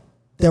expect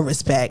the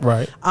respect.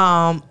 Right.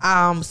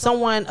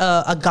 Someone,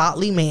 a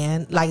godly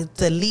man,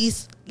 to at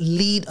least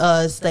lead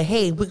us to,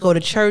 hey, we go to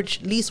church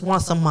at least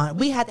once a month.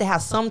 We have to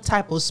have some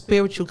type of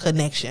spiritual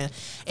connection.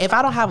 If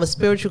I don't have a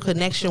spiritual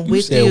connection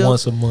with you,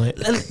 once a month,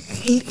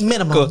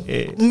 minimum. Go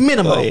ahead.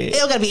 Minimum. Go ahead. It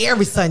gotta be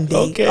every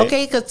Sunday.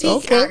 Okay. Because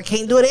I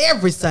can't do it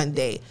every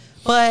Sunday,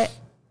 but.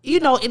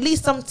 At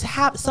least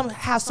have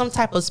some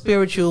type of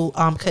spiritual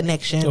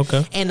connection,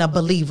 and a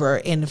believer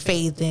in the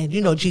faith and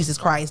Jesus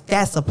Christ.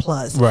 That's a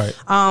plus. Right.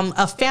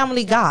 A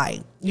family guy.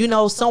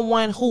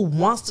 Someone who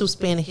wants to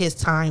spend his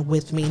time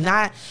with me.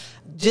 Not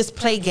just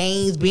play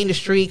games, be in the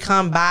street,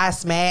 come by,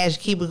 smash,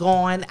 keep it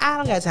going. I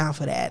don't got time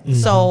for that.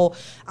 So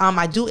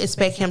I do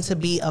expect him to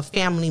be a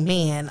family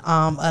man,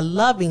 a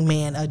loving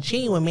man, a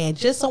genuine man,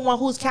 just someone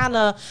who's kind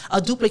of a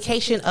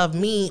duplication of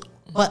me,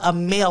 but a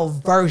male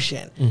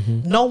version.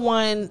 No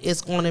one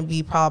is going to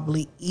be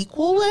probably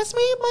equal as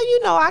me,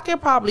 but I can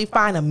probably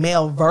find a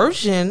male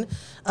version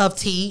of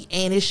T,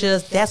 and it's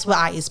just that's what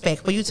I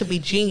expect for you to be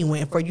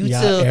genuine, for you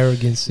to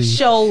arrogancy.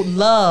 Show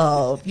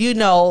love. You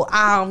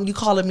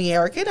calling me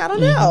arrogant? I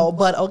don't know,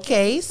 but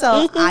okay.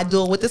 So I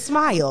do it with a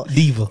smile.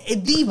 Diva.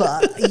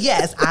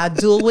 Yes, I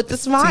do it with the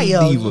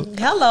smile. Diva.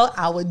 Hello,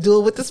 I would do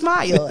it with the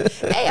smile.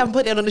 Hey, I'm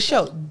putting it on the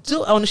show.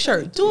 Do it on the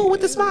shirt. Do it with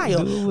the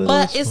smile.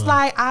 But it's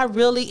like I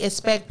really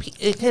expect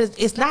because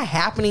it's not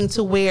happening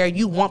to where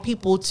you want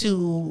people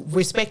to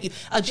respect you.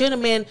 A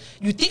gentleman,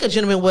 you think a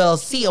gentleman will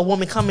see a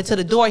woman coming to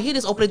the door, he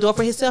just open the door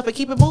for himself and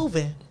keep it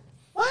moving.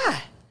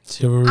 Why?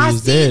 I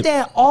see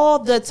that all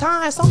the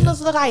time. Some of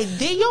us look like,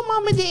 your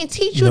mama didn't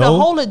teach you to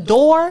hold a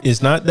door?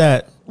 It's not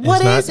that.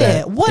 What is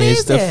it?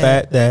 It's the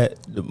fact that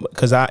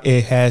because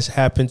it has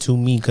happened to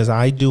me because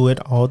I do it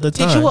all the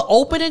time. Did you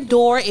open a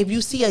door if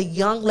you see a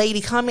young lady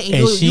coming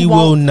and she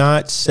will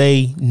not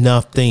say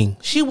nothing?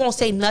 She won't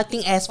say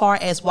nothing as far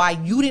as why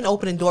you didn't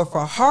open the door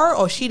for her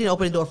or she didn't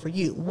open the door for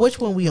you. Which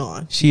one we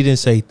on? She didn't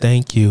say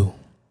thank you.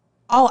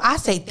 Oh, I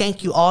say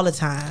thank you all the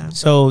time.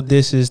 So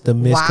this is the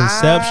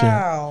misconception.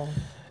 Wow.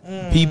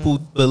 People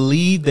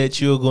believe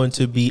that you're going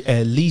to be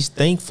at least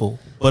thankful.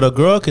 But a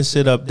girl can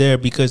sit up there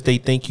because they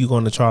think you're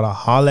going to try to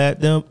holler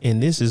at them.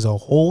 And this is a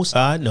whole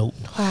side note.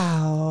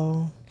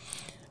 Wow.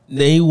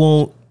 They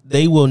will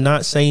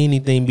not say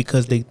anything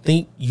because they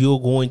think you're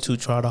going to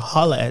try to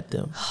holler at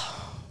them.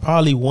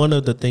 Probably one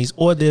of the things.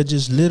 Or they're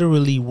just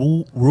literally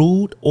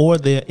rude or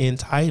they're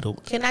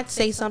entitled. Can I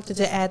say something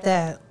to add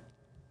that?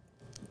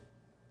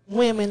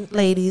 Women,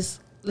 ladies,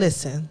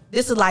 listen.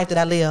 This is life that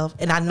I live,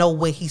 and I know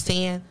what he's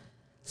saying.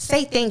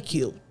 Say thank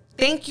you.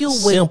 Thank you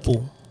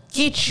will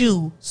get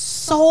you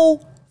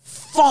so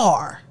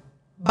far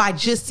by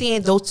just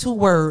saying those two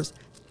words.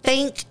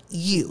 Thank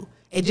you.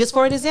 And just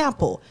for an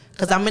example,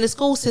 because I'm in the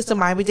school system,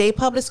 Miami-Dade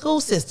public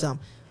school system.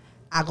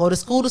 I go to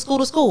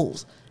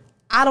schools.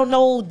 I don't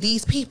know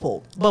these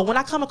people, but when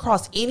I come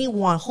across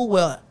anyone who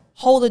will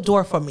hold the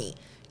door for me,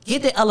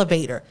 get the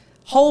elevator,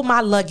 hold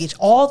my luggage,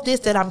 all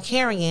this that I'm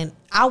carrying,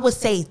 I would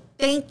say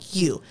thank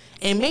you.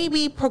 And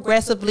maybe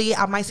progressively,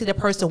 I might see the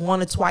person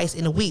one or twice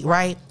in a week,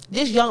 right?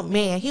 This young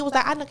man, he was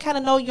like, I kind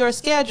of know your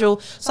schedule,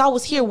 so I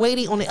was here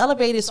waiting on the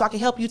elevator so I can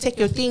help you take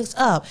your things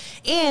up.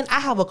 And I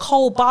have a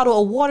cold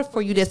bottle of water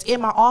for you that's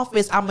in my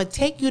office. I'm going to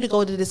take you to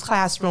go to this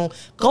classroom.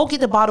 Go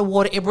get the bottle of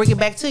water and bring it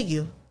back to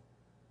you.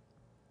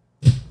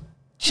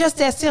 Just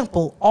that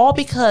simple. All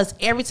because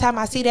every time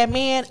I see that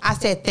man, I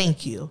said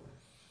thank you.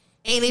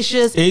 And it's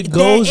just it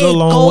goes a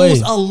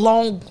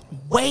long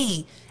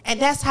way. And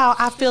that's how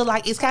I feel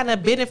like it's kind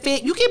of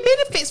benefit. You get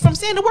benefits from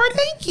saying the word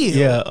thank you.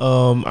 Yeah,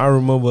 I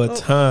remember a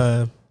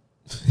time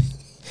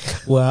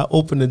where I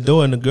opened the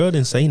door and the girl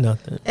didn't say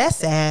nothing. That's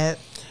sad.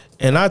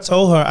 And I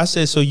told her, I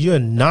said, so you're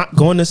not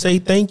going to say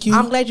thank you?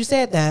 I'm glad you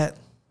said that.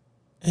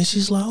 And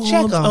she's like,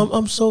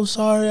 I'm so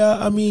sorry.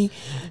 I mean,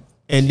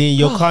 and then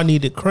your car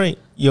needed crank.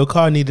 Your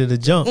car needed a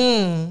jump.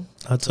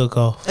 I took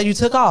off. And you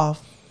took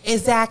off.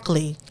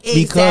 Exactly.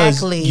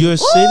 Because you're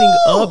sitting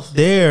up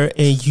there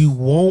and you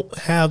won't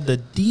have the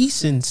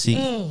decency.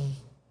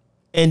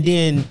 And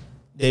then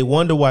they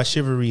wonder why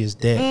chivalry is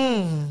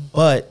dead.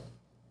 But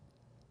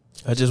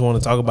I just want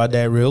to talk about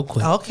that real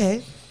quick.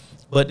 Okay.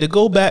 But to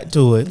go back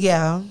to it.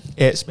 Yeah.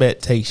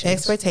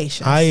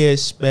 Expectations. I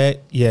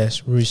expect,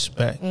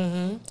 respect.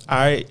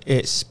 I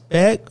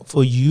expect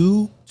for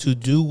you to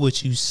do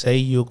what you say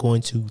you're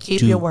going to do.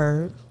 Keep your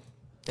word.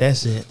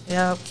 That's it.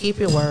 Yeah, keep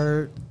your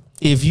word.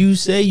 If you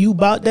say you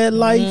about that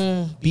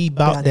life, be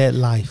about that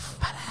life.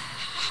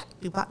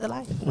 Be about the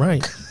life.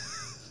 Right.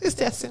 It's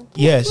that simple.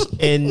 Yes.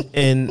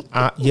 And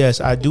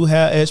I do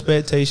have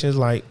expectations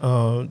like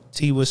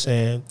T was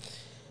saying,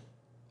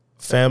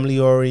 family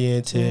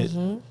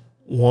oriented,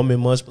 woman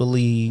must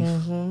believe,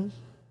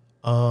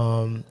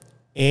 and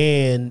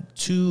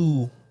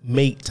to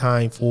make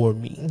time for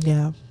me.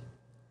 Yeah.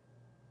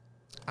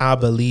 I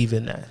believe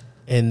in that.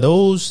 And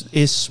those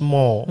is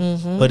small,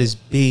 but it's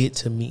big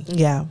to me.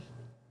 Yeah.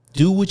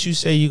 Do what you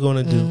say you're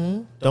going to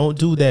do. Don't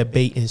do that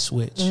bait and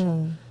switch.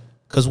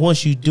 Because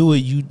once you do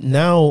it,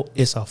 now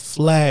it's a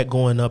flag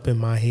going up in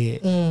my head.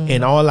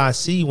 And all I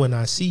see when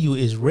I see you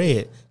is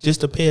red.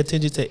 Just to pay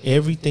attention to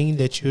everything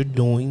that you're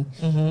doing,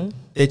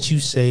 that you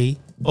say,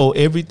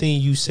 everything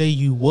you say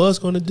you was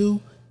going to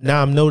do,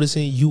 now I'm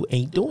noticing you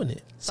ain't doing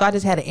it. So I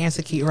just had an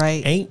answer key,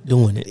 right? Ain't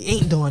doing it.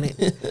 Ain't doing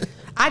it.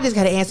 I just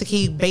got an answer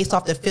key based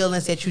off the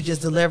feelings that you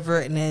just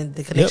delivered and then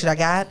the connection I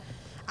got.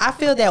 I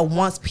feel that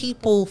once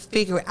people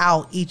figure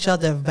out each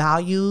other's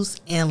values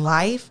in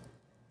life,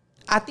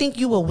 I think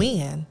you will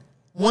win.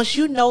 once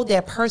you know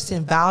that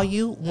person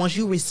value, once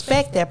you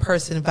respect that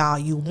person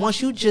value,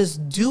 once you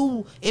just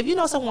do, if you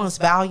know someone's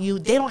value,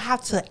 they don't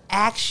have to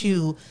ask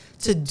you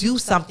to do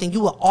something.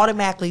 You will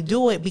automatically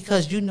do it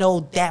because you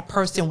know that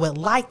person would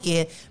like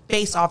it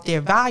based off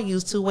their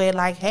values, to where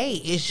like, hey,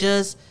 it's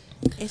just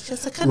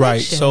a connection.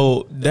 Right.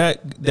 So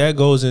that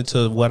goes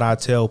into what I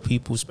tell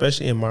people,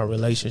 especially in my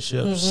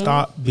relationship.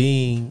 Stop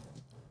being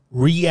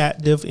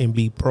reactive and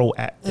be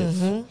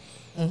proactive.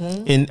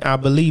 And I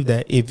believe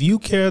that if you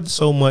cared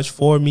so much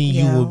for me,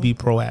 you will be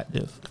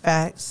proactive.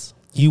 Facts.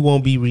 You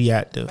won't be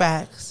reactive.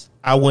 Facts.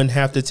 I wouldn't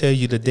have to tell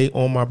you the date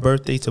on my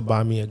birthday to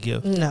buy me a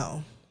gift.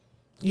 No.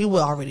 You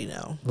will already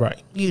know.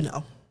 Right. You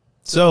know.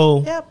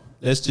 So Yep.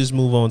 let's just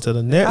move on to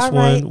the next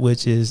one,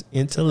 which is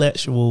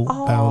intellectual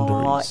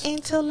boundaries.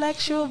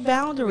 Intellectual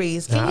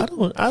boundaries. Now,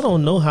 I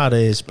don't know how to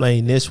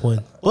explain this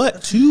one,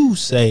 but to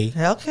say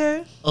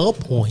Okay. a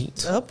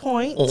point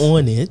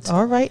on it.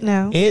 All right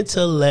now.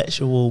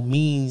 Intellectual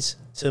means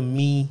to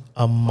me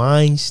a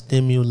mind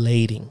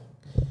stimulating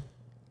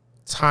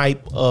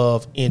type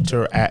of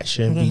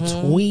interaction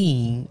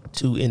between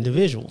two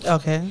individuals.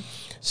 Okay.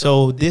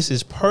 So this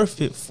is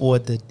perfect for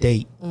the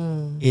date.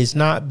 It's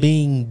not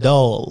being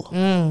dull,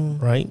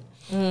 right?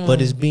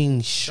 But it's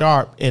being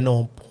sharp and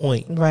on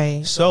point.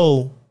 Right.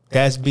 So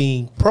that's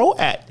being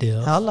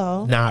proactive.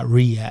 Hello. Not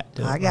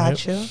reactive. I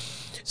got you.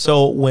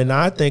 So when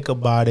I think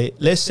about it,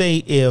 let's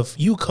say if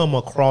you come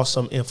across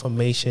some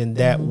information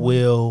that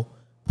will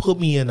put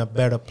me in a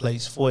better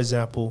place. For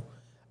example,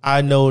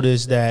 I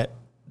noticed that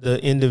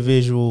the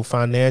individual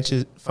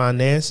finances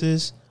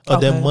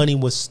of their money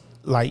was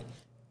like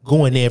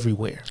going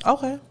everywhere.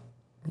 Okay.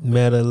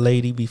 Met a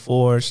lady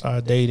before,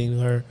 started dating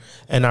her,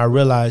 and I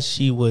realized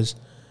she was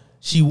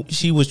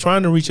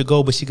trying to reach a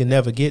goal, but she could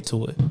never get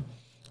to it.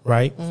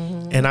 Right.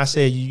 And I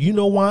said, you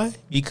know why?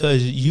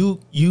 Because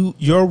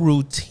your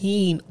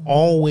routine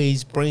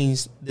always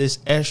brings this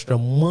extra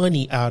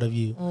money out of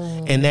you.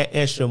 And that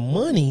extra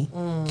money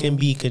can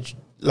be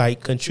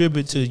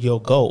contribute to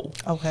your goal.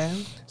 Okay.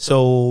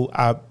 So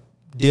I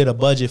did a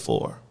budget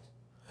for her.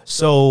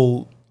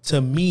 So to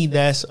me,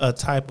 that's a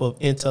type of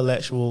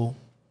intellectual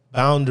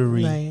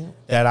boundary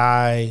that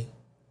I,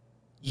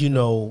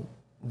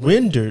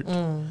 rendered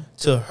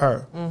to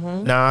her.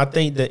 Now, I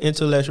think the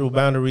intellectual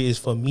boundary is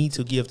for me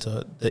to give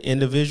to the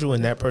individual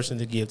and that person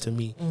to give to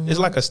me. It's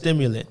like a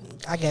stimulant.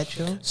 I get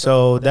you.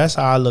 So that's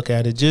how I look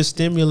at it. Just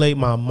stimulate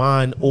my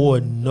mind, or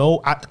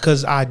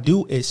because I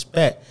do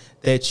expect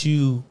that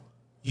you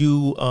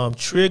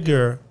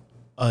trigger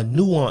a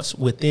nuance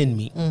within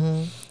me.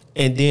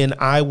 And then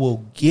I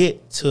will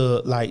get to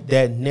like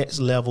that next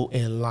level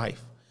in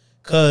life.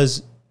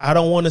 Because I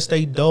don't want to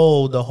stay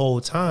dull the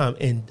whole time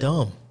and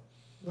dumb.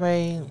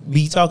 Right.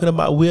 We're talking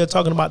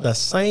about the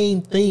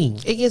same thing.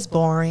 It gets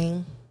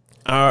boring.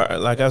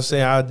 Like I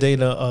said, I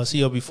dated a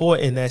CEO before,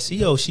 and that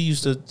CEO, she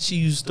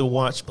used to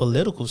watch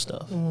political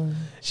stuff.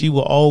 She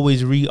would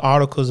always read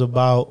articles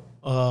about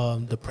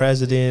the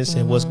presidents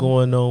and what's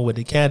going on with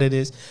the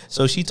candidates.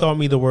 So she taught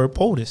me the word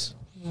POTUS.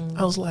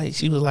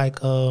 She was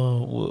like,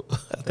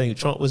 I think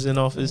Trump was in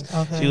office.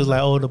 Okay. She was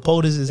like, oh, the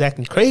POTUS is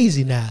acting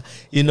crazy now,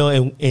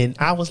 and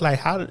I was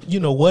like,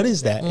 what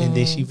is that? And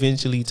then she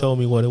eventually told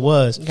me what it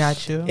was.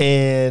 Got you.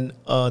 And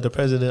the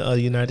president of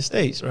the United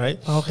States, right?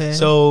 Okay.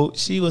 So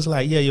she was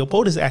like, yeah, your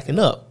POTUS is acting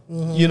up,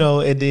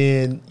 and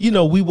then,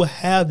 we will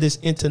have this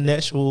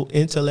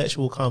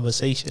intellectual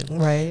conversation.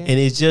 Right. And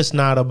it's just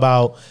not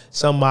about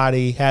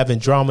somebody having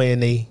drama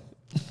and it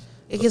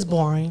gets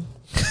boring.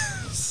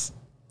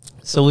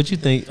 So what you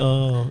think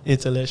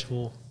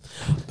intellectual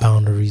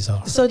boundaries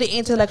are? So the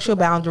intellectual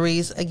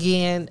boundaries,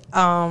 again,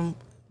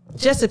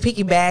 just to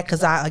piggyback,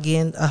 because I,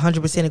 again,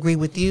 100% agree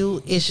with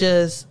you, it's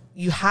just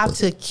you have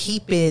to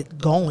keep it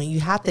going. You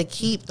have to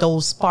keep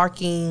those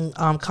sparking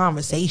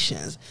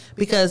conversations.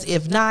 Because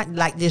if not,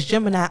 like this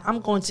Gemini, I'm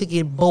going to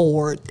get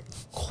bored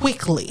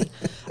quickly.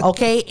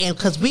 Okay? And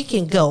because we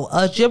can go.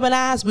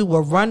 Geminis, we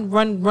will run,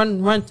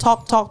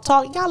 talk.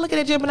 Y'all look at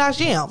the Gemini's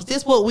gems. This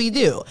is what we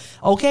do.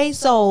 Okay?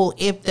 So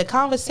if the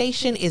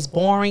conversation is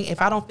boring, if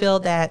I don't feel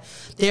that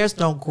there's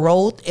no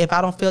growth, if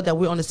I don't feel that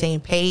we're on the same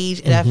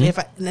page,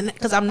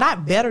 because I'm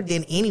not better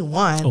than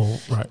anyone.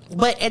 Oh, right.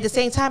 But at the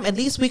same time, at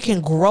least we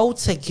can grow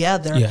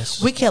together.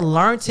 Yes. We can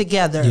learn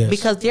together. Yes.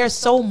 Because there's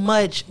so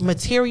much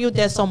material,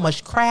 there's so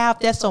much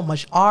craft, there's so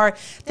much art,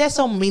 there's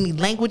so many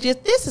languages.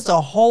 This is a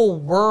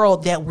whole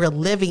world that we're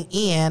living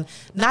in,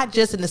 not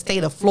just in the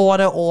state of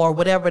Florida or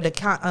whatever the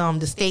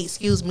state,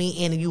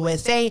 in the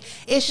USA.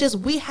 It's just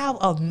we have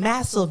a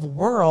massive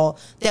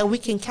world that we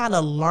can kind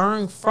of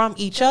learn from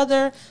each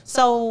other.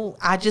 So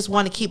I just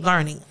want to keep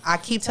learning. I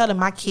keep telling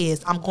my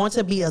kids I'm going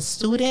to be a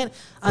student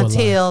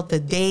until the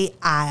day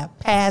I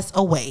pass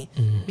away,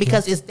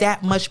 because it's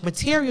that much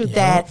material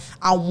that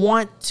I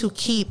want to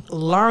keep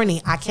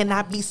learning. I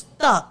cannot be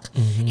stuck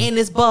in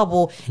this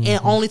bubble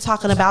and only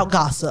talking about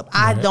gossip.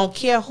 I don't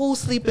care who's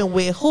sleeping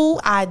with who.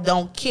 I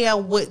don't care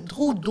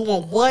who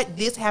doing what.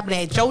 This happening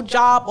at your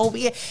job over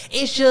here.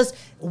 It's just,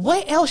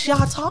 what else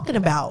y'all talking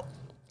about?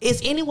 Is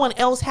anyone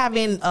else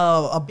having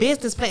a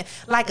business plan,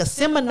 like a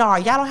seminar?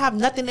 Y'all don't have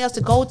nothing else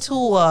to go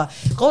to,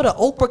 go to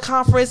Oprah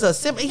conference or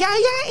yeah,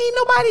 ain't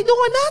nobody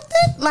doing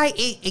nothing. Like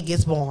it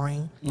gets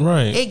boring.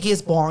 Right. It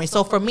gets boring.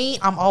 So for me,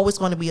 I'm always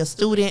going to be a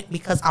student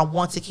because I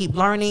want to keep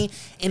learning.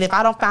 And if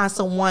I don't find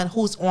someone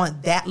who's on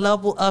that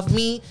level of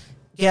me,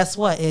 guess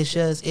what? It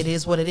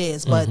is what it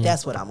is. But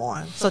that's what I'm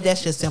on. So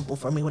that's just simple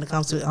for me when it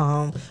comes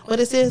to what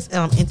is this?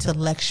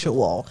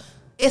 Intellectual.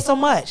 It's so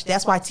much.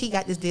 That's why T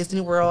got this Disney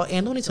World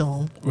and Looney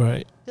Tune.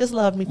 Right. Just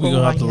love me for We're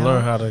going to have to young.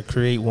 learn how to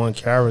create one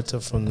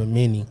character from the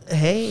many.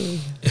 Hey.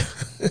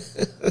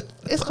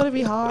 It's going to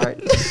be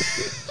hard.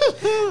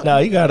 Now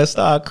you got to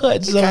start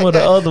cutting some of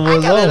the other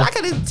ones I off.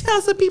 got to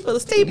tell some people to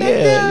stay back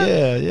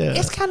there. Yeah.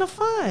 It's kind of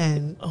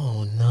fun.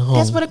 Oh, no.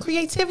 That's where the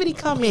creativity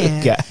come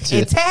in. Gotcha.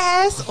 And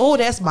Taz, oh,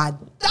 that's my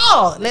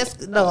dog.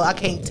 No, I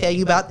can't tell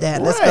you about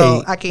that. Let's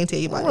go. I can't tell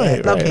you about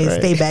that. Okay,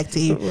 stay back to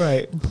you.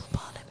 Right.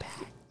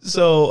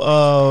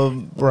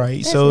 So,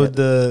 right. So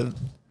the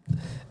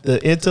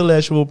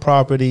intellectual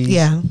properties.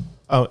 Yeah.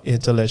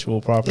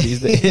 Intellectual properties.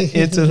 The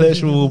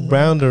intellectual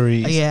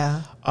boundaries.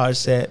 Yeah. Are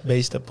set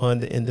based upon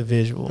the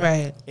individual.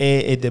 Right.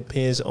 And it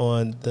depends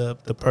on the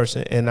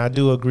person. And I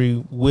do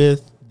agree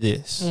with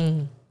this.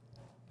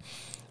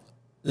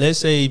 Let's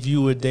say if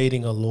you were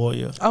dating a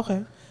lawyer.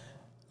 Okay.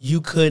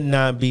 You could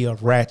not be a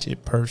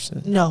ratchet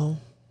person. No.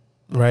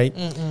 Right?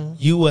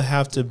 You would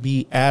have to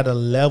be at a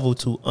level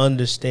to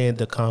understand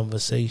the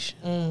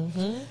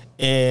conversation.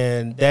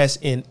 And that's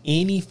in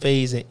any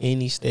phase and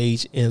any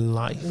stage in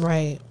life.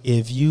 Right.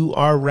 If you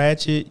are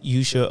ratchet,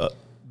 you should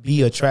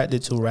be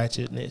attracted to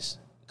ratchetness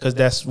because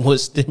that's what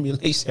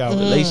stimulates our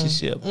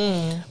relationship.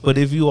 But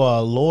if you are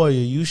a lawyer,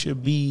 you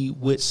should be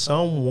with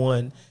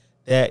someone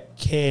that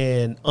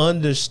can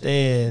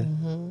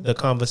understand the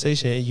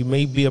conversation. And you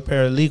may be a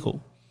paralegal.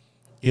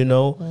 You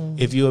know,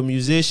 if you're a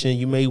musician,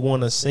 you may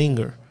want a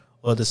singer,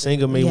 or the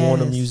singer may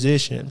want a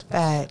musician.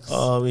 Facts.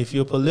 If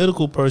you're a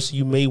political person,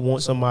 you may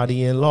want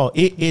somebody in law.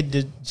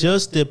 It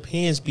just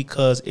depends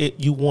because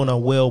you want a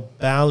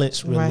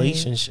well-balanced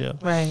relationship.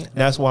 Right.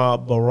 That's why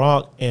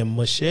Barack and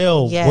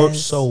Michelle work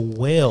so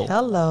well.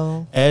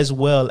 Hello. As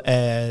well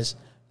as,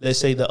 let's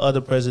say, the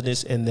other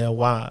presidents and their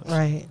wives.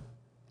 Right.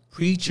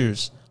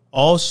 Preachers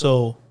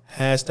also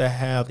has to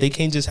have, they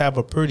can't just have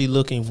a pretty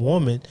looking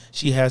woman.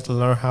 She has to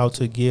learn how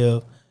to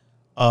give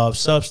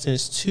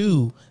substance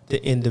to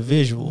the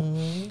individual,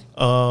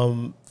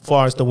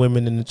 far as the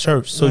women in the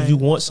church. So you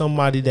want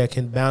somebody that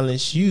can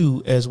balance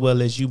you as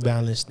well as you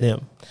balance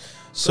them.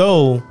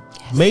 So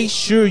make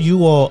sure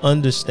you all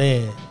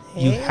understand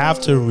you have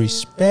to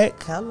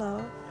respect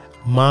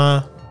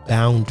my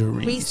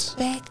boundaries.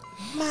 Respect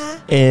my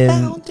and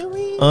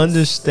boundaries.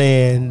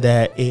 Understand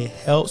that it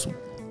helps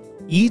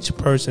each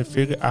person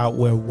figure out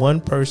where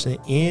one person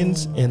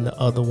ends and the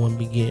other one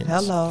begins.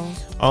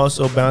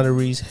 Also,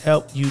 boundaries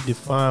help you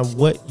define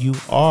what you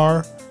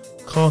are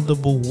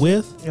comfortable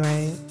with.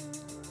 Right.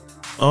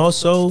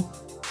 Also,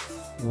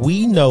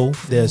 we know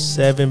there's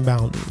 7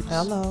 boundaries.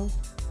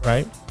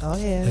 Right? Oh,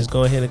 yeah. Let's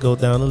go ahead and go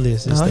down the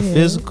list. It's the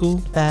physical,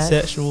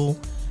 sexual,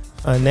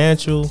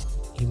 financial,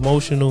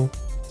 emotional,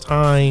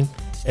 time,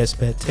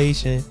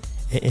 expectation,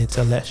 and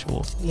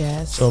intellectual.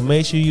 Yes. So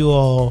make sure you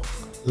all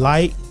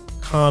like,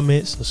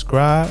 comment,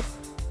 subscribe.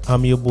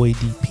 I'm your boy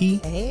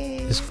DP. Hey.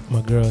 It's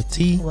my girl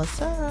T.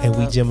 What's up? And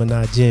we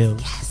Gemini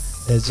Gems.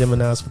 That's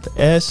Geminis with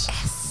the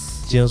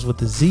S. Gems with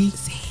the Z.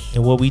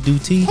 And what we do,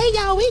 T? Hey,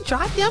 y'all, we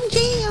drop them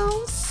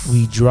gems.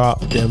 We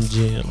drop them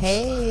gems.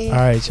 Hey. All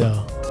right,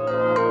 y'all.